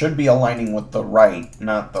should be aligning with the right,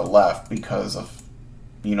 not the left, because of,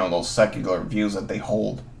 those secular views that they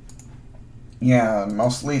hold. Yeah,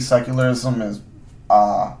 mostly secularism is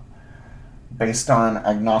based on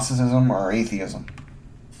agnosticism or atheism.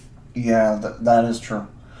 Yeah, that is true.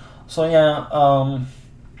 So yeah,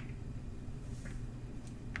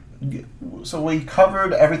 so we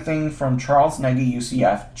covered everything from Charles Negy,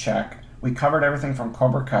 UCF, check. We covered everything from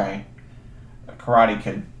Cobra Kai, Karate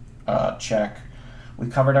Kid, check. We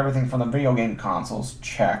covered everything from the video game consoles,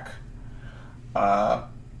 check.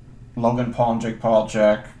 Logan Paul and Jake Paul,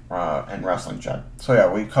 check. And wrestling, check. So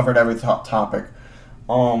yeah, we covered every topic.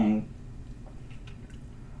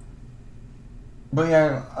 But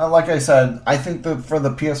yeah, like I said, I think that for the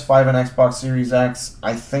PS5 and Xbox Series X,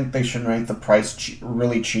 I think they should make the price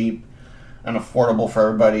really cheap and affordable for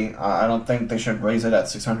everybody. I don't think they should raise it at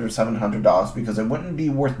 $600, $700 because it wouldn't be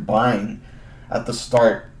worth buying at the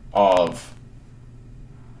start of,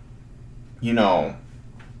 at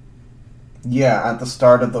the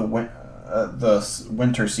start of the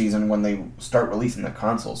winter season when they start releasing the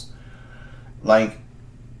consoles. Like,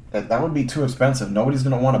 that would be too expensive. Nobody's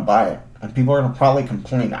going to want to buy it. And people are going to probably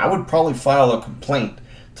complain. I would probably file a complaint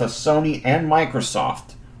to Sony and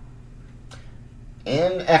Microsoft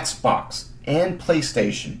and Xbox and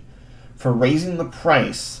PlayStation for raising the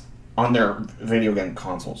price on their video game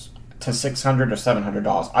consoles to $600 or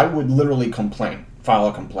 $700. I would literally file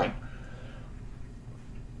a complaint.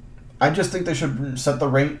 I just think they should set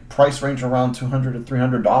the price range around $200 to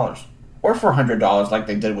 $300 or $400 like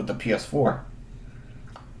they did with the PS4.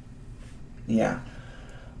 Yeah.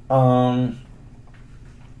 But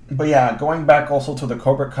yeah, going back also to the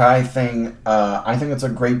Cobra Kai thing, I think it's a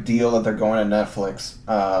great deal that they're going to Netflix.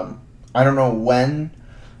 I don't know when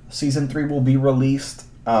Season 3 will be released.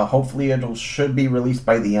 Hopefully it should be released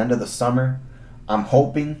by the end of the summer. I'm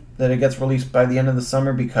hoping that it gets released by the end of the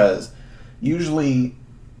summer because usually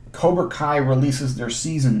Cobra Kai releases their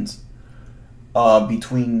seasons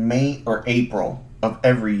between May or April of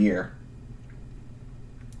every year.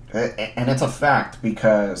 And it's a fact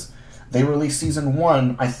because they released Season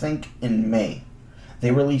 1, I think, in May.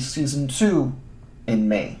 They released Season 2 in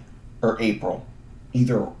May or April.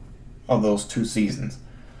 Either of those two seasons.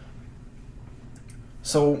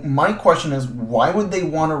 So my question is, why would they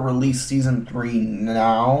want to release Season 3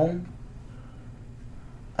 now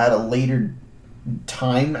at a later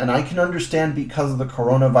time? And I can understand because of the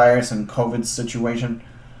coronavirus and COVID situation.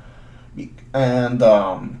 And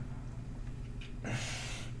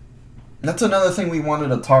that's another thing we wanted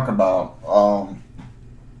to talk about.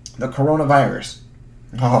 The coronavirus.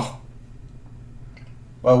 Oh.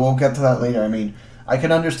 Well, we'll get to that later. I mean, I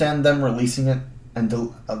can understand them releasing it and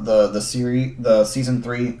the season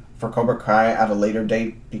 3 for Cobra Kai at a later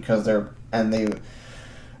date because they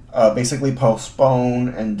basically postpone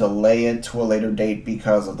and delay it to a later date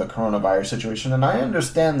because of the coronavirus situation, and I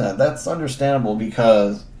understand that. That's understandable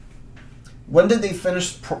because when did they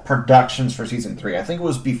finish productions for season 3? I think it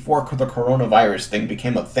was before the coronavirus thing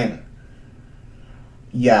became a thing.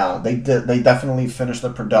 Yeah, they did. They definitely finished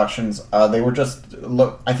the productions. They were just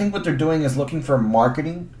I think what they're doing is looking for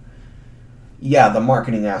marketing. Yeah, the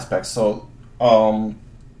marketing aspects. So,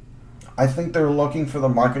 I think they're looking for the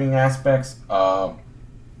marketing aspects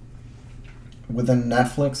within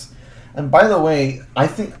Netflix. And by the way, I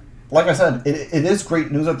think, like I said, it is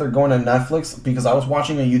great news that they're going to Netflix because I was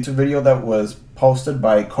watching a YouTube video that was posted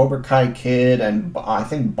by Cobra Kai Kid and I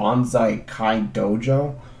think Bonsai Kai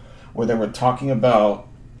Dojo, where they were talking about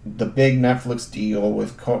the big Netflix deal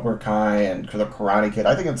with Cobra Kai and the Karate Kid.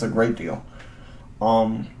 I think it's a great deal.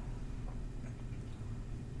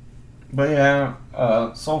 But yeah,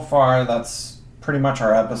 so far that's pretty much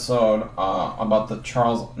our episode about the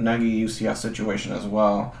Charles Negy UCF situation as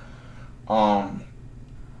well.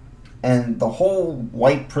 And the whole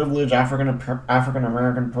white privilege, African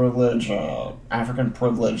American privilege, African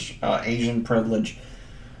privilege, Asian privilege.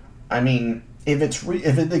 I mean, if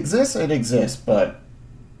it exists, it exists. But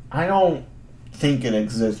I don't think it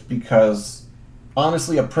exists because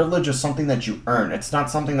honestly, a privilege is something that you earn. It's not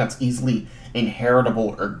something that's easily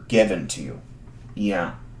inheritable or given to you.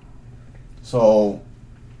 Yeah. So,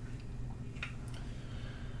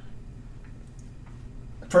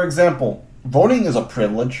 for example, voting is a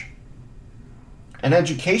privilege. And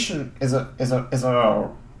education is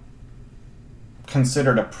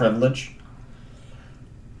considered a privilege.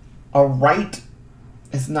 A right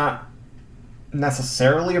is not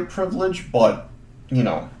necessarily a privilege, but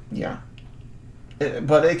yeah.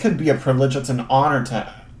 But it could be a privilege. It's an honor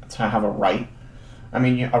to have a right. I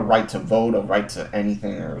mean, a right to vote, a right to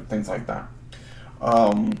anything, or things like that.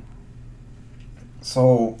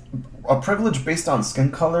 So a privilege based on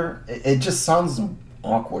skin color, it just sounds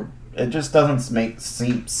awkward. It just doesn't make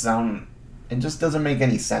any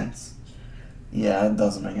sense. Yeah, it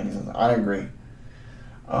doesn't make any sense. I agree.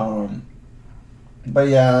 But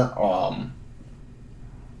yeah,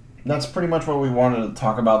 that's pretty much what we wanted to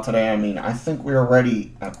talk about today. I mean, I think we're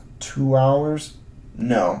already at 2 hours.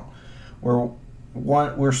 No,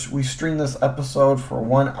 we streamed this episode for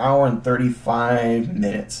 1 hour and 35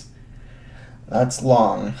 minutes. That's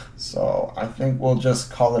long, so I think we'll just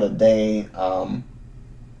call it a day.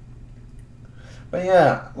 But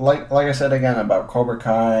yeah, like I said again about Cobra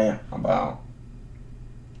Kai, about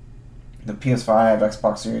the PS5,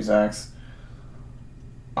 Xbox Series X.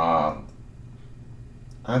 I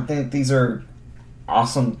think these are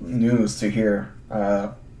awesome news to hear.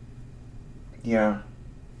 Yeah.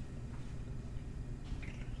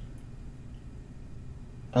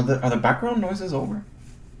 Are the background noises over?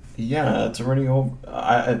 Yeah, it's already over.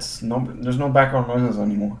 There's no background noises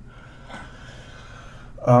anymore.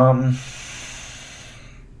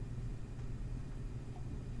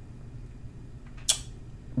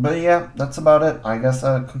 But yeah, that's about it. I guess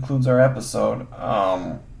that concludes our episode.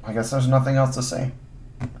 I guess there's nothing else to say.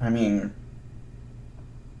 I mean,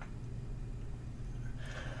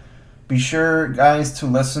 be sure, guys, to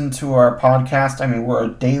listen to our podcast. I mean, we're a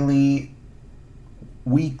daily,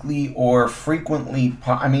 weekly, or frequently...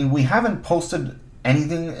 I mean, we haven't posted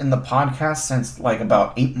anything in the podcast since, like,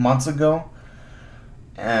 about 8 months ago.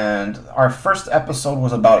 And our first episode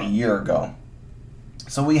was about a year ago.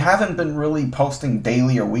 So we haven't been really posting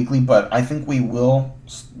daily or weekly, but I think we will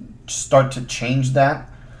start to change that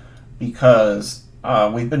because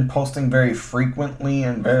we've been posting very frequently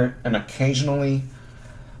and occasionally.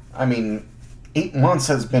 I mean, 8 months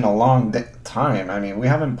has been a long time. I mean, we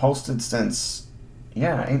haven't posted since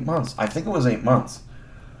 8 months. I think it was 8 months.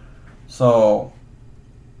 So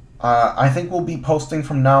I think we'll be posting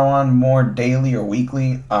from now on more daily or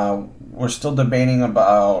weekly. We're still debating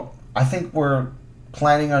about. I think we're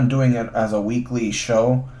planning on doing it as a weekly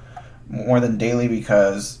show more than daily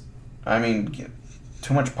because, I mean,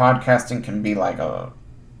 too much podcasting can be like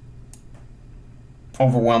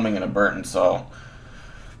overwhelming and a burden. So,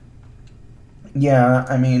 yeah,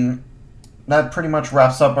 I mean, that pretty much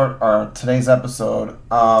wraps up our today's episode.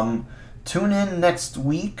 Tune in next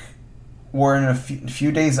week or in a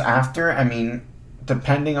few days after. I mean,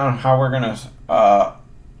 depending on how we're going to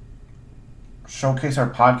showcase our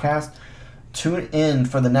podcast. Tune in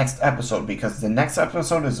for the next episode because the next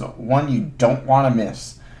episode is one you don't want to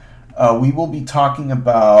miss. We will be talking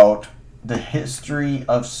about the history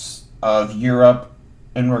of Europe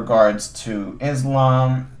in regards to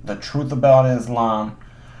Islam, the truth about Islam,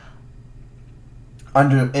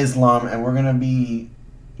 under Islam, and we're going to be,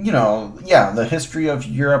 the history of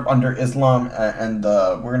Europe under Islam, and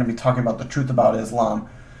we're going to be talking about the truth about Islam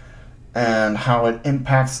and how it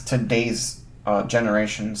impacts today's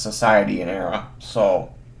generation, society, and era.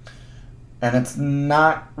 So, and it's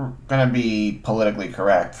not going to be politically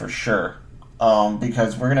correct for sure,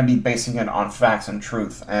 because we're going to be basing it on facts and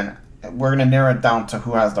truth, and we're going to narrow it down to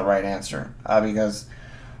who has the right answer, because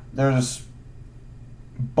there's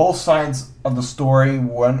both sides of the story.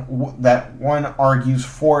 One argues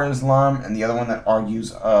for Islam, and the other one that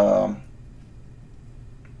argues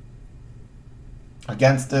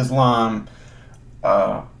against Islam.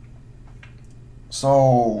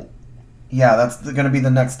 So yeah, that's going to be the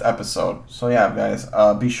next episode. So yeah, guys,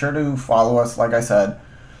 be sure to follow us, like I said,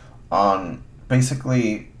 on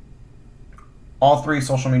basically all 3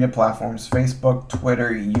 social media platforms: Facebook, Twitter,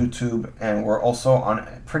 YouTube, and we're also on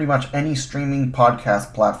pretty much any streaming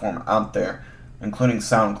podcast platform out there, including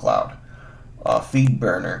SoundCloud,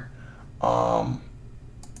 Feedburner,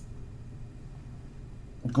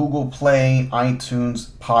 Google Play, iTunes,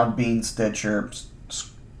 Podbean, Stitcher,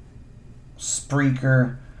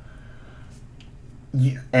 Spreaker,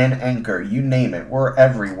 and Anchor. You name it, we're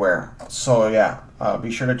everywhere. So yeah, be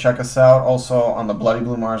sure to check us out. Also on the Bloody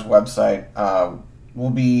Blue Mars website, we're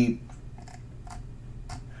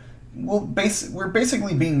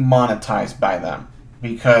basically being monetized by them,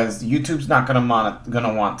 because YouTube's not gonna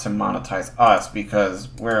want to monetize us, because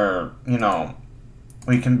we're,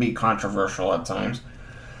 we can be controversial at times,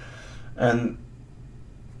 and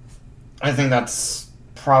I think that's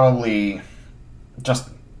probably just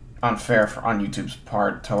unfair on YouTube's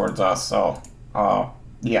part towards us. So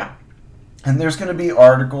yeah, and there's going to be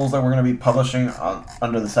articles that we're going to be publishing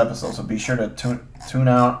under this episode, so be sure to tune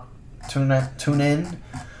in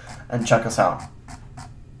and check us out.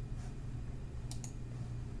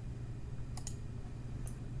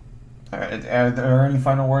 All right, are there any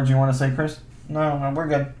final words you want to say, Chris? No, we're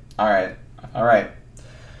good. All right,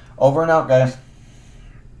 over and out, guys.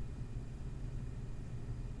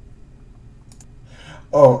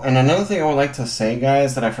 Oh, and another thing I would like to say,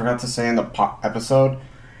 guys, that I forgot to say in the episode,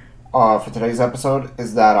 for today's episode,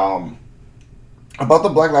 is that about the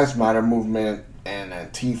Black Lives Matter movement and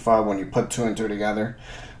Antifa, when you put 2 and 2 together,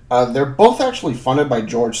 they're both actually funded by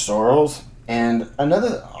George Soros. And I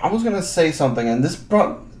was going to say something, and this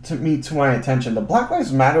brought to my attention, the Black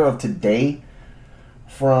Lives Matter of today,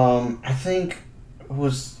 from, I think it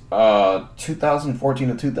was 2014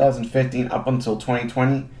 to 2015 up until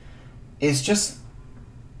 2020, is just,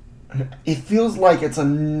 it feels like it's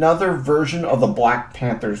another version of the Black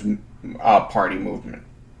Panthers party movement.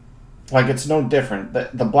 Like, it's no different.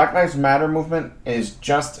 The Black Lives Matter movement is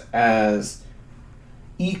just as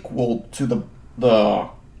equal to the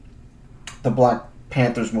Black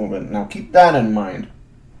Panthers movement. Now, keep that in mind.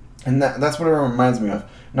 And that's what it reminds me of.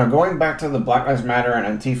 Now, going back to the Black Lives Matter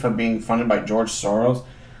and Antifa being funded by George Soros,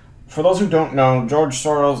 for those who don't know, George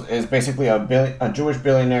Soros is basically a Jewish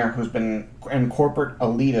billionaire who's been, and corporate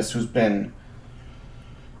elitist, who's been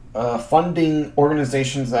funding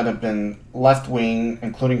organizations that have been left-wing,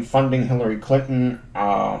 including funding Hillary Clinton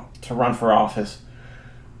to run for office,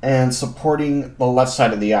 and supporting the left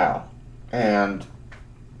side of the aisle. And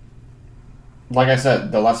like I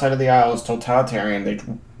said, the left side of the aisle is totalitarian.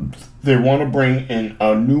 They want to bring in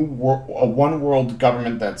a one world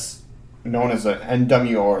government that's known as an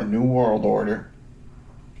NW, or New World Order.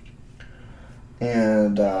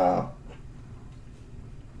 And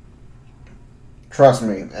trust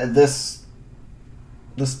me, this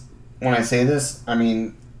when I say this, I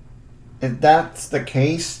mean, if that's the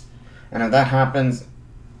case, and if that happens,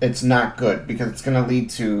 it's not good, because it's going to lead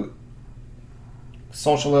to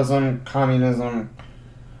socialism, communism,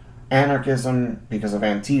 anarchism, because of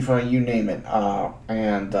Antifa, you name it.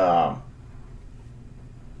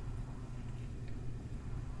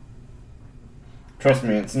 Trust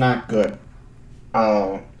me, it's not good.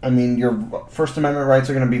 I mean, your First Amendment rights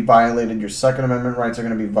are going to be violated, your Second Amendment rights are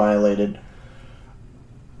going to be violated,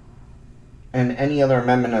 and any other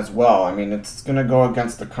amendment as well. I mean, it's going to go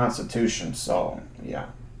against the Constitution, so yeah,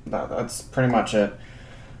 that's pretty much it.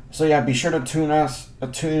 So yeah, be sure to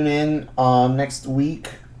tune in next week,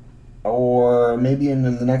 or maybe in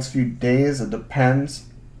the next few days, it depends,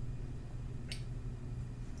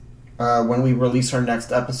 when we release our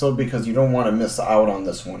next episode, because you don't want to miss out on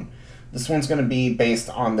this one. This one's going to be based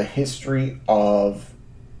on the history of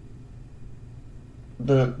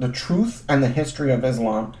the truth and the history of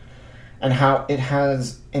Islam, and how it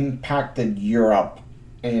has impacted Europe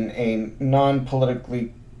in a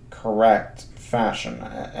non-politically correct fashion.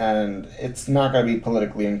 And it's not going to be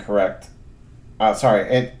politically incorrect. It's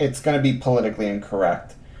going to be politically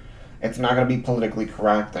incorrect. It's not going to be politically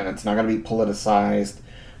correct, and it's not going to be politicized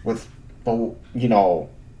with,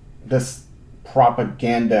 this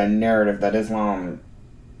propaganda narrative that Islam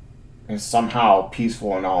is somehow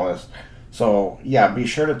peaceful and all this. So, yeah, be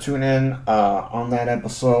sure to tune in on that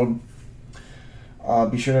episode.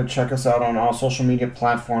 Be sure to check us out on all social media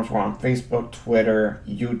platforms. We're on Facebook, Twitter,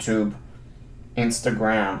 YouTube,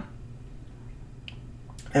 Instagram.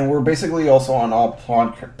 And we're basically also on all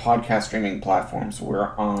podcast streaming platforms.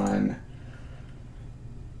 We're on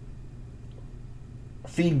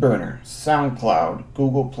Feedburner, SoundCloud,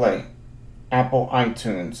 Google Play, Apple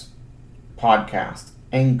iTunes, Podcast,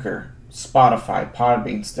 Anchor, Spotify,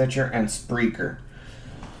 Podbean, Stitcher, and Spreaker.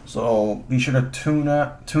 So be sure to tune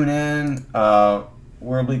in.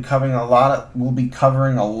 We'll be covering a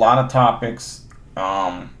lot of topics.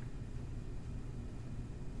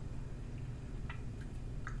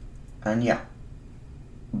 And yeah,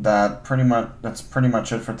 that's pretty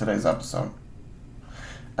much it for today's episode.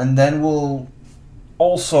 And then we'll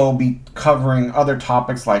also be covering other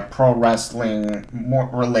topics like pro wrestling, more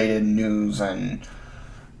related news and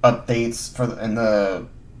updates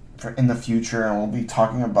in the future, and we'll be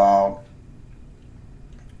talking about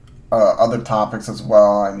other topics as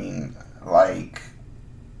well. I mean, like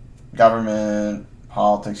government,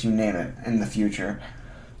 politics, you name it, in the future.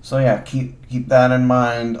 So yeah, keep that in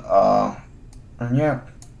mind. And yeah,